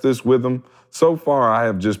address this with him? So far, I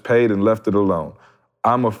have just paid and left it alone.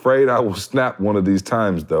 I'm afraid I will snap one of these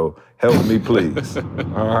times, though. Help me, please. All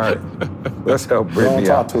right. Let's help Brittany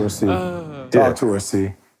Talk out. to her, C. Talk to her,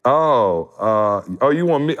 C. Oh, you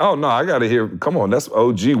want me? Oh, no, I got to hear. Come on, that's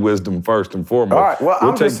OG wisdom first and foremost. All right, well, we'll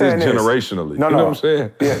I'm take just saying this this. generationally. No, you know what I'm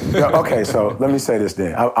saying? Yeah. Okay, so let me say this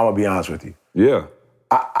then. I'm going to be honest with you. Yeah.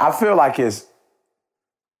 I feel like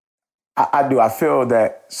I do. I feel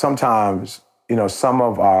that sometimes, some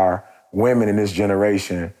of our women in this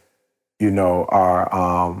generation,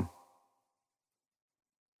 are,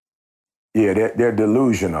 they're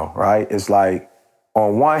delusional, right? It's like,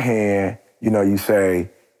 on one hand, you say,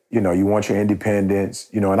 you want your independence,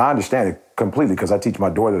 and I understand it completely because I teach my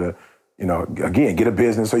daughter to, again, get a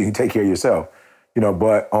business so you can take care of yourself,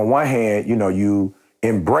 but on one hand, you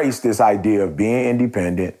embrace this idea of being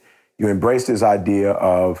independent. You embrace this idea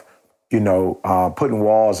of, putting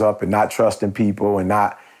walls up and not trusting people and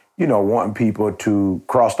not, wanting people to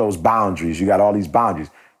cross those boundaries. You got all these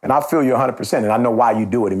boundaries. And I feel you 100%, and I know why you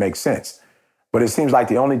do it. It makes sense. But it seems like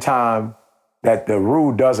the only time that the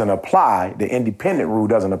rule doesn't apply, the independent rule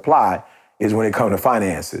doesn't apply, is when it comes to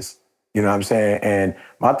finances. You know what I'm saying? And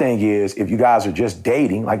my thing is, if you guys are just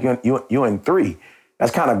dating, like you and 3,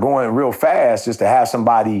 that's kind of going real fast just to have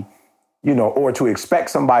somebody, or to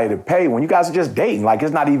expect somebody to pay when you guys are just dating. Like,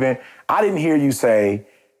 it's not even, I didn't hear you say,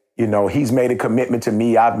 he's made a commitment to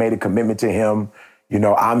me, I've made a commitment to him,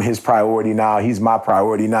 I'm his priority now, he's my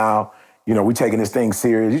priority now, we taking this thing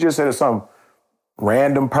serious. You just said it's some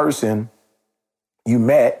random person you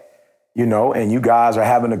met, and you guys are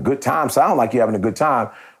having a good time. Sound like you're having a good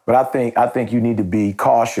time, but I think you need to be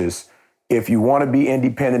cautious. If you want to be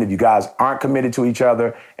independent, if you guys aren't committed to each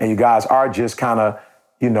other, and you guys are just kind of,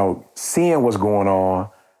 seeing what's going on,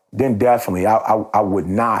 then definitely I would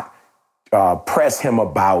not press him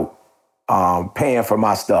about paying for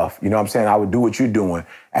my stuff. You know what I'm saying? I would do what you're doing,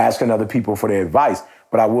 asking other people for their advice.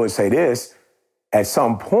 But I would say this, at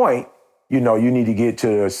some point, you need to get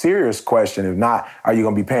to a serious question. If not, are you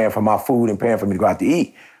going to be paying for my food and paying for me to go out to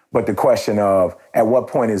eat? But the question of, at what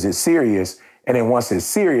point is it serious? And then once it's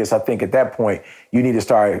serious, I think at that point, you need to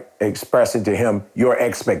start expressing to him your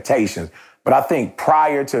expectations. But I think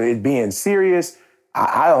prior to it being serious,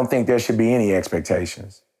 I don't think there should be any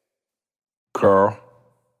expectations. Carl?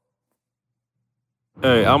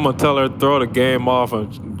 Hey, I'm going to tell her to throw the game off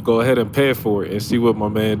and go ahead and pay for it and see what my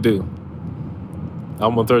man do.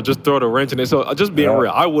 I'm going to throw the wrench in it. So just being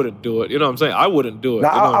real, I wouldn't do it. You know what I'm saying? I wouldn't do it. Now,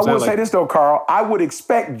 you know what I I'm saying? will say this, though, Carl. I would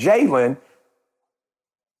expect Jalen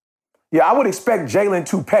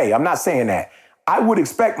to pay. I'm not saying that. I would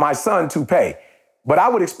expect my son to pay. But I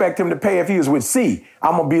would expect him to pay if he was with C.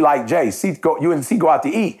 I'm going to be like, Jay, you and C go out to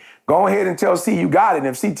eat. Go ahead and tell C you got it. And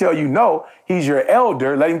if C tell you no, he's your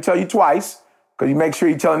elder. Let him tell you twice, because you make sure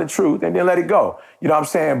you're telling the truth, and then let it go. You know what I'm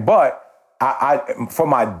saying? But for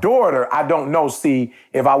my daughter, I don't know, C,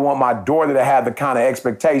 if I want my daughter to have the kind of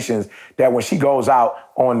expectations that when she goes out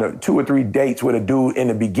on the 2 or 3 dates with a dude in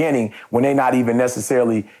the beginning, when they're not even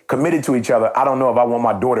necessarily committed to each other, I don't know if I want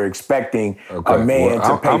my daughter expecting a man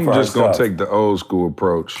to pay for her I'm just going to stuff. take the old school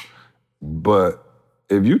approach. But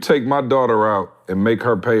if you take my daughter out and make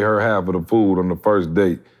her pay her half of the food on the first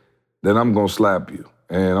date, then I'm going to slap you.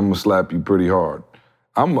 And I'm going to slap you pretty hard.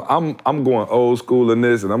 I'm going old school in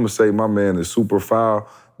this, and I'm going to say my man is super foul.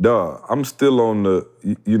 Duh, I'm still on the,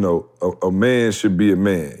 a man should be a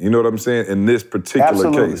man. You know what I'm saying? In this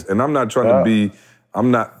particular case. And I'm not trying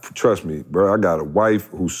to trust me, bro, I got a wife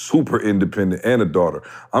who's super independent and a daughter.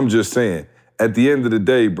 I'm just saying, at the end of the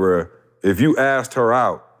day, bro, if you asked her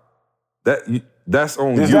out, that's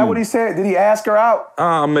on you. Is that what he said? Did he ask her out?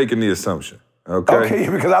 I'm making the assumption. Okay,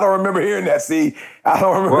 because I don't remember hearing that. See, I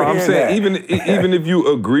don't remember hearing that. Well, I'm saying, even if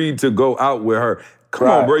you agreed to go out with her, come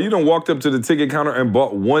on, bro, you done walked up to the ticket counter and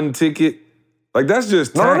bought 1 ticket? Like, that's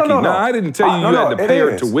just tacky. No. Now, I didn't tell you you had to pay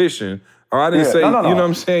her tuition, or I didn't say, you know what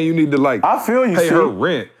I'm saying, you need to, I feel you, pay her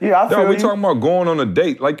rent. Yeah, I feel you. We talking about going on a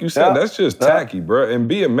date. Like you said, that's just tacky, bro. And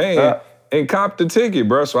be a man and cop the ticket,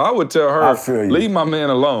 bro. So I would tell her, leave my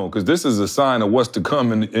man alone, because this is a sign of what's to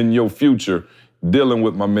come in your future dealing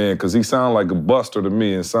with my man? Because he sound like a buster to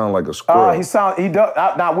me and sound like a squirrel. He does.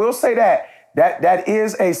 Now, I will say that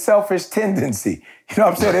is a selfish tendency. You know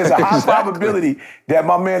what I'm saying? There's a high probability that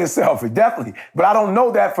my man is selfish, definitely. But I don't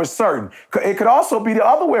know that for certain. It could also be the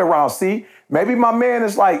other way around, see? Maybe my man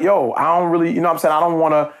is like, yo, I don't really, you know what I'm saying? I don't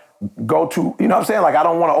want to go too, you know what I'm saying? Like, I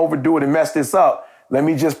don't want to overdo it and mess this up. Let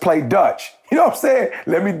me just play Dutch. You know what I'm saying?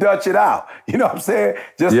 Let me Dutch it out. You know what I'm saying?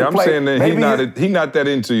 Just yeah, to play. I'm saying that he not that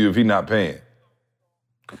into you if he not paying.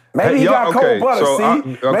 Maybe he got cold butter, so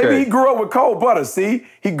see? Maybe he grew up with cold butter, see?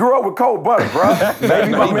 He grew up with cold butter, bro.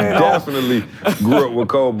 Maybe my man definitely grew up with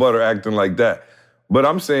cold butter acting like that. But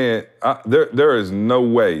I'm saying there is no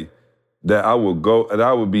way that I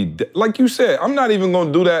would be, like you said, I'm not even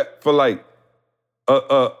going to do that for like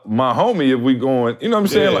my homie if we going, you know what I'm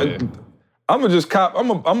saying? Yeah. Like, I'm going to just cop, I'm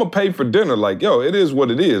going to pay for dinner. Like, yo, it is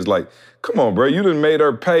what it is. Like, come on, bro, you done made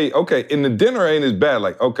her pay. Okay, and the dinner ain't as bad.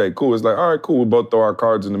 Like, okay, cool. It's like, all right, cool, we both throw our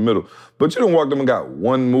cards in the middle. But you done walked up and got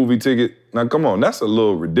one movie ticket. Now, come on, that's a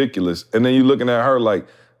little ridiculous. And then you looking at her like,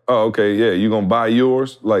 oh, okay, yeah, you gonna buy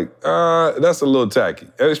yours? Like, that's a little tacky.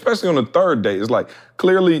 And especially on the third date. It's like,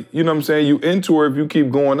 clearly, you know what I'm saying, you into her if you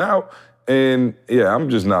keep going out. And yeah, I'm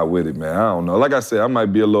just not with it, man. I don't know. Like I said, I might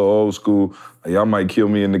be a little old school. Y'all might kill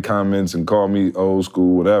me in the comments and call me old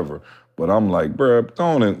school, whatever. But I'm like, bro, go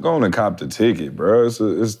on and cop the ticket, bro. It's a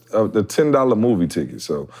 $10 movie ticket.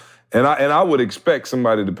 So, and I would expect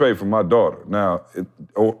somebody to pay for my daughter. Now,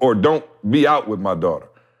 or don't be out with my daughter,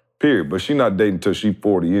 period. But she not dating until she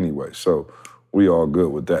 40 anyway. So we all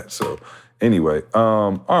good with that. So anyway,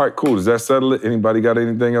 all right, cool. Does that settle it? Anybody got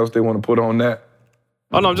anything else they want to put on that?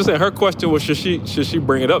 Oh, no, I'm just saying her question was, should she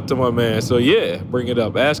bring it up to my man? So, yeah, bring it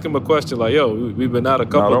up. Ask him a question like, yo, we've been out a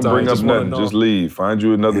couple times. No, don't bring up nothing. Just leave. Find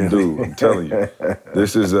you another dude. I'm telling you.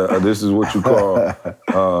 This is what you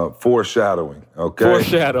call foreshadowing, okay?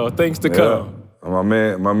 Foreshadow. Things to come. My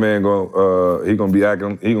man he gonna be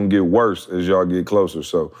acting, he gonna get worse as y'all get closer.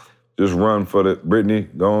 So just run for the, Brittany,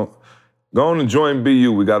 go on and join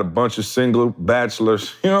BU. We got a bunch of single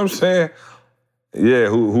bachelors, you know what I'm saying? Yeah,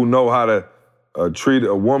 who know how to treat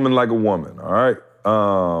a woman like a woman, all right?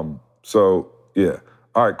 So, yeah.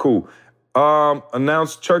 All right, cool.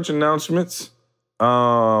 Church announcements.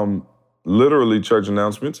 Literally church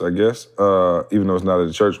announcements, I guess, even though it's not at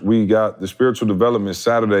a church. We got the Spiritual Development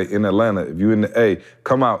Saturday in Atlanta. If you're in the A,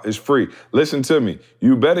 come out. It's free. Listen to me.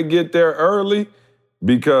 You better get there early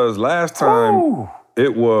because last time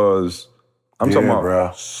it was, I'm talking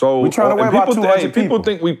about sold out. We trying to wear about 200 people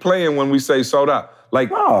think we playing when we say sold out. Like,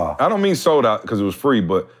 I don't mean sold out because it was free,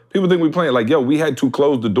 but people think we playing. Like, yo, we had to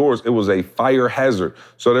close the doors. It was a fire hazard.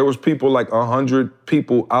 So there was people, like 100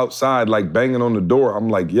 people outside, like banging on the door. I'm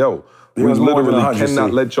like, yo, we literally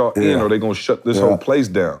cannot let y'all in or they're going to shut this whole place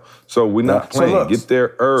down. So we're not playing. So get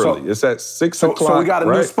there early. It's at 6 o'clock, So we got a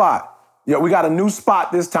new spot. Yeah, we got a new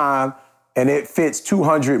spot this time, and it fits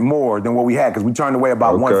 200 more than what we had because we turned away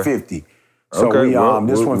about 150. So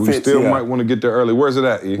this one fits. We still might want to get there early. Where's it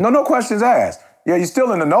at, E? No questions asked. Yeah, you're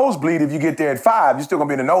still in the nosebleed if you get there at 5. You're still going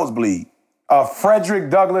to be in the nosebleed. Frederick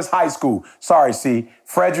Douglass High School. Sorry, C.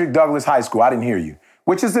 Frederick Douglass High School. I didn't hear you.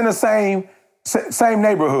 Which is in the same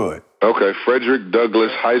neighborhood. Okay, Frederick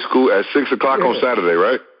Douglass High School at 6 o'clock on Saturday,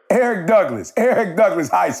 right? Eric Douglass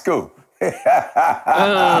High School.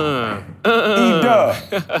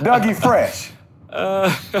 Dougie Fresh.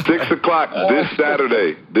 6 o'clock this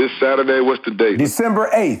Saturday. This Saturday, what's the date? December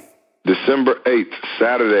 8th. December 8th,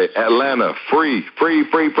 Saturday, Atlanta, free.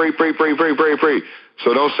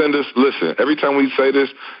 So don't send us, listen, every time we say this,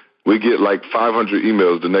 we get like 500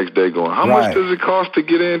 emails the next day going, how much does it cost to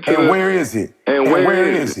get into And where is it? And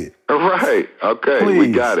where is it? Right, okay, Please,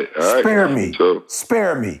 we got it, all right? Spare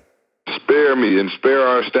me. Spare me and spare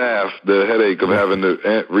our staff the headache of having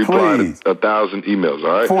to reply to 1,000 emails,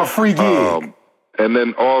 all right? For a free gig. And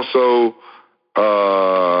then also,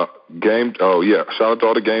 shout out to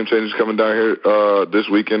all the game changers coming down here this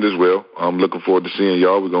weekend as well. I'm looking forward to seeing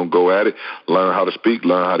y'all. We're going to go at it, learn how to speak,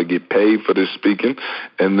 learn how to get paid for this speaking.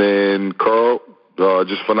 And then, Carl,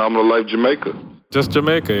 just Phenomenal Life Jamaica. Just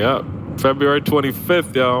Jamaica, yeah. February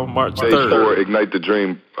 25th, y'all, March 3rd. Stage 4, Ignite the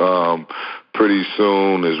Dream, pretty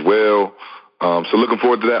soon as well. So looking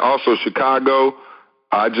forward to that. Also, Chicago,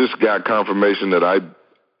 I just got confirmation that I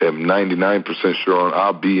am 99% sure on.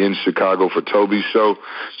 I'll be in Chicago for Toby's show.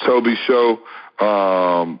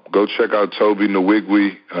 Go check out Toby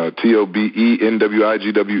Nwigwe, TOBENWIGWE.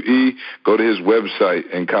 Go to his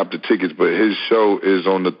website and cop the tickets. But his show is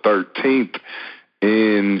on the 13th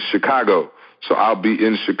in Chicago. So I'll be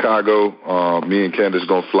in Chicago. Me and Candace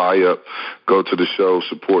going to fly up, go to the show,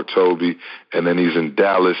 support Toby. And then he's in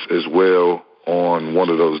Dallas as well on one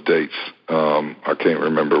of those dates. I can't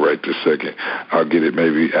remember right this second. I'll get it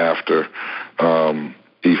maybe after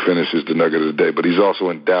he finishes the Nugget of the Day. But he's also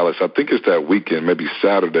in Dallas. I think it's that weekend, maybe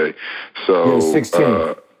Saturday. So, the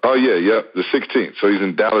 16th. The 16th. So he's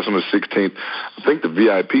in Dallas on the 16th. I think the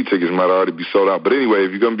VIP tickets might already be sold out. But anyway, if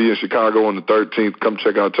you're going to be in Chicago on the 13th, come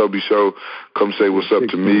check out Toby's show. Come say what's up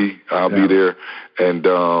to me. I'll be there. And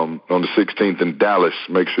on the 16th in Dallas,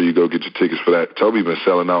 make sure you go get your tickets for that. Toby been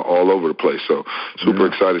selling out all over the place. So super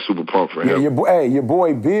excited, super pumped for him. Your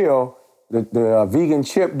boy Bill, the vegan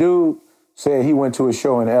chip dude, said he went to a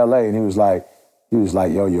show in L.A. and he was like,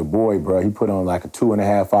 yo, your boy, bro, he put on like a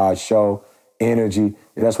 2.5-hour show. Energy.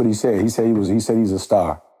 That's what he said. He said he's a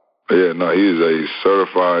star. Yeah, no, he is a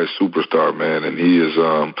certified superstar, man, and he is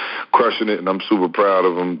crushing it, and I'm super proud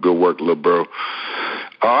of him. Good work, little bro.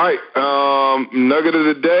 All right, nugget of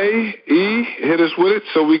the day, E, hit us with it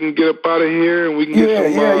so we can get up out of here and we can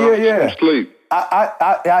get some sleep.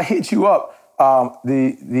 I hit you up.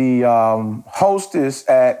 The hostess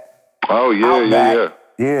at Outback.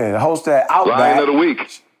 Yeah, the host at Outback. Lion of the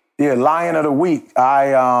Week. Yeah, Lion of the Week.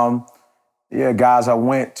 Guys, I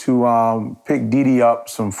went to pick Didi up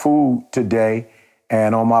some food today,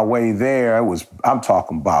 and on my way there, I'm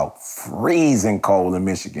talking about freezing cold in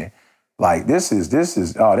Michigan. Like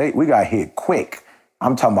we got hit quick.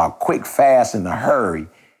 I'm talking about quick, fast, in a hurry,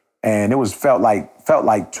 and felt like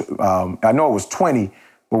I know it was 20,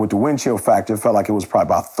 but with the wind chill factor, it felt like it was probably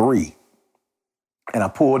about 3. And I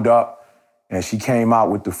pulled up, and she came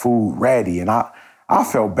out with the food ready, and I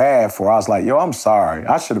felt bad for her. I was like, yo, I'm sorry.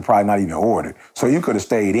 I should have probably not even ordered. So you could have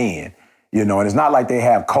stayed in, and it's not like they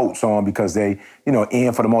have coats on because they,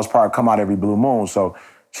 in for the most part, come out every blue moon. So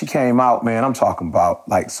she came out, man, I'm talking about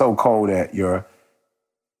like so cold that your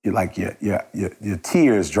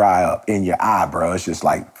tears dry up in your eye, bro. It's just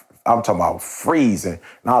like, I'm talking about freezing.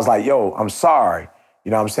 And I was like, yo, I'm sorry.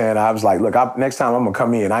 You know what I'm saying? I was like, look, next time I'm going to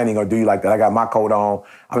come in. I ain't going to do you like that. I got my coat on.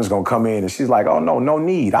 I'm just going to come in. And she's like, oh, no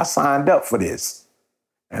need. I signed up for this.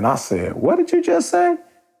 And I said, what did you just say?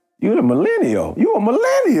 You a millennial.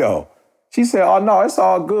 She said, oh, no, it's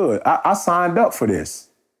all good. I signed up for this.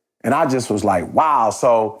 And I just was like, wow.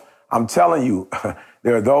 So I'm telling you,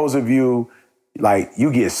 there are those of you, like,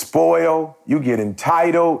 you get spoiled, you get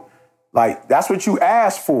entitled. Like, that's what you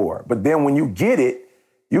asked for. But then when you get it,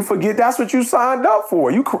 you forget that's what you signed up for.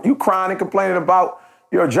 You crying and complaining about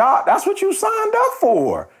your job. That's what you signed up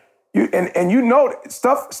for.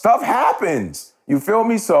 Stuff happens. You feel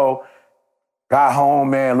me? So got home,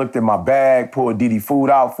 man, looked at my bag, pulled Didi food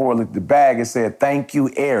out for her, looked at the bag and said, thank you,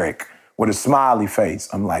 Eric, with a smiley face.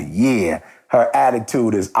 I'm like, yeah, her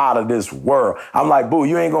attitude is out of this world. I'm like, boo,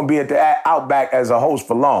 you ain't going to be at the Outback as a host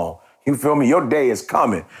for long. You feel me? Your day is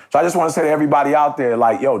coming. So I just want to say to everybody out there,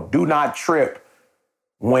 like, yo, do not trip.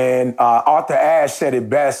 When Arthur Ashe said it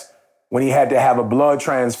best when he had to have a blood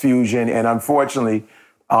transfusion, and unfortunately,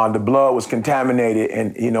 the blood was contaminated,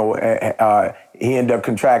 and he ended up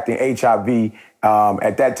contracting HIV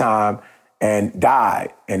at that time and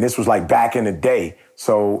died. And this was like back in the day.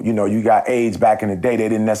 So you got AIDS back in the day. They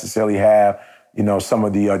didn't necessarily have some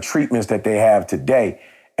of the treatments that they have today.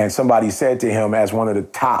 And somebody said to him, as one of the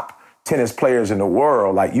top tennis players in the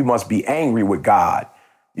world, like, you must be angry with God.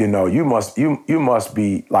 You must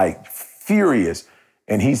be like furious.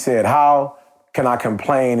 And he said, how can I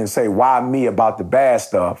complain and say, why me about the bad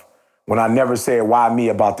stuff when I never said why me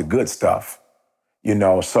about the good stuff?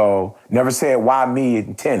 So never said why me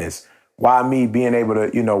in tennis, why me being able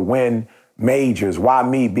to, win majors, why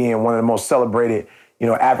me being one of the most celebrated,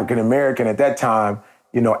 African-American at that time,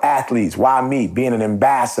 athletes, why me being an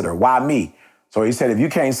ambassador, why me? So he said, if you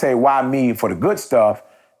can't say why me for the good stuff,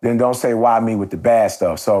 then don't say why me with the bad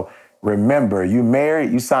stuff. So remember, you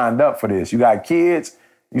married, you signed up for this. You got kids,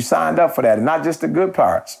 you signed up for that. And not just the good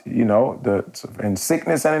parts, in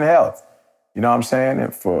sickness and in health. You know what I'm saying?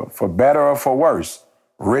 And for better or for worse,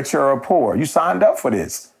 richer or poor. You signed up for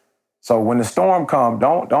this. So when the storm comes,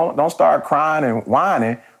 don't start crying and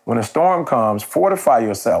whining. When the storm comes, fortify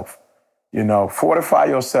yourself. Fortify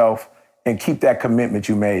yourself and keep that commitment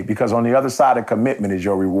you made, because on the other side of commitment is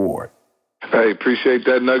your reward. Hey, appreciate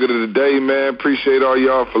that nugget of the day, man. Appreciate all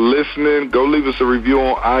y'all for listening. Go leave us a review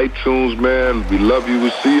on iTunes, man. We love you.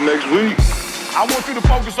 We'll see you next week. I want you to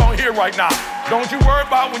focus on here right now. Don't you worry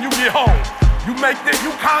about when you get home. You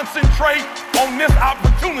concentrate on this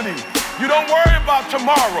opportunity. You don't worry about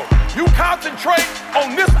tomorrow. You concentrate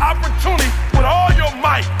on this opportunity with all your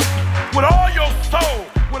might, with all your soul.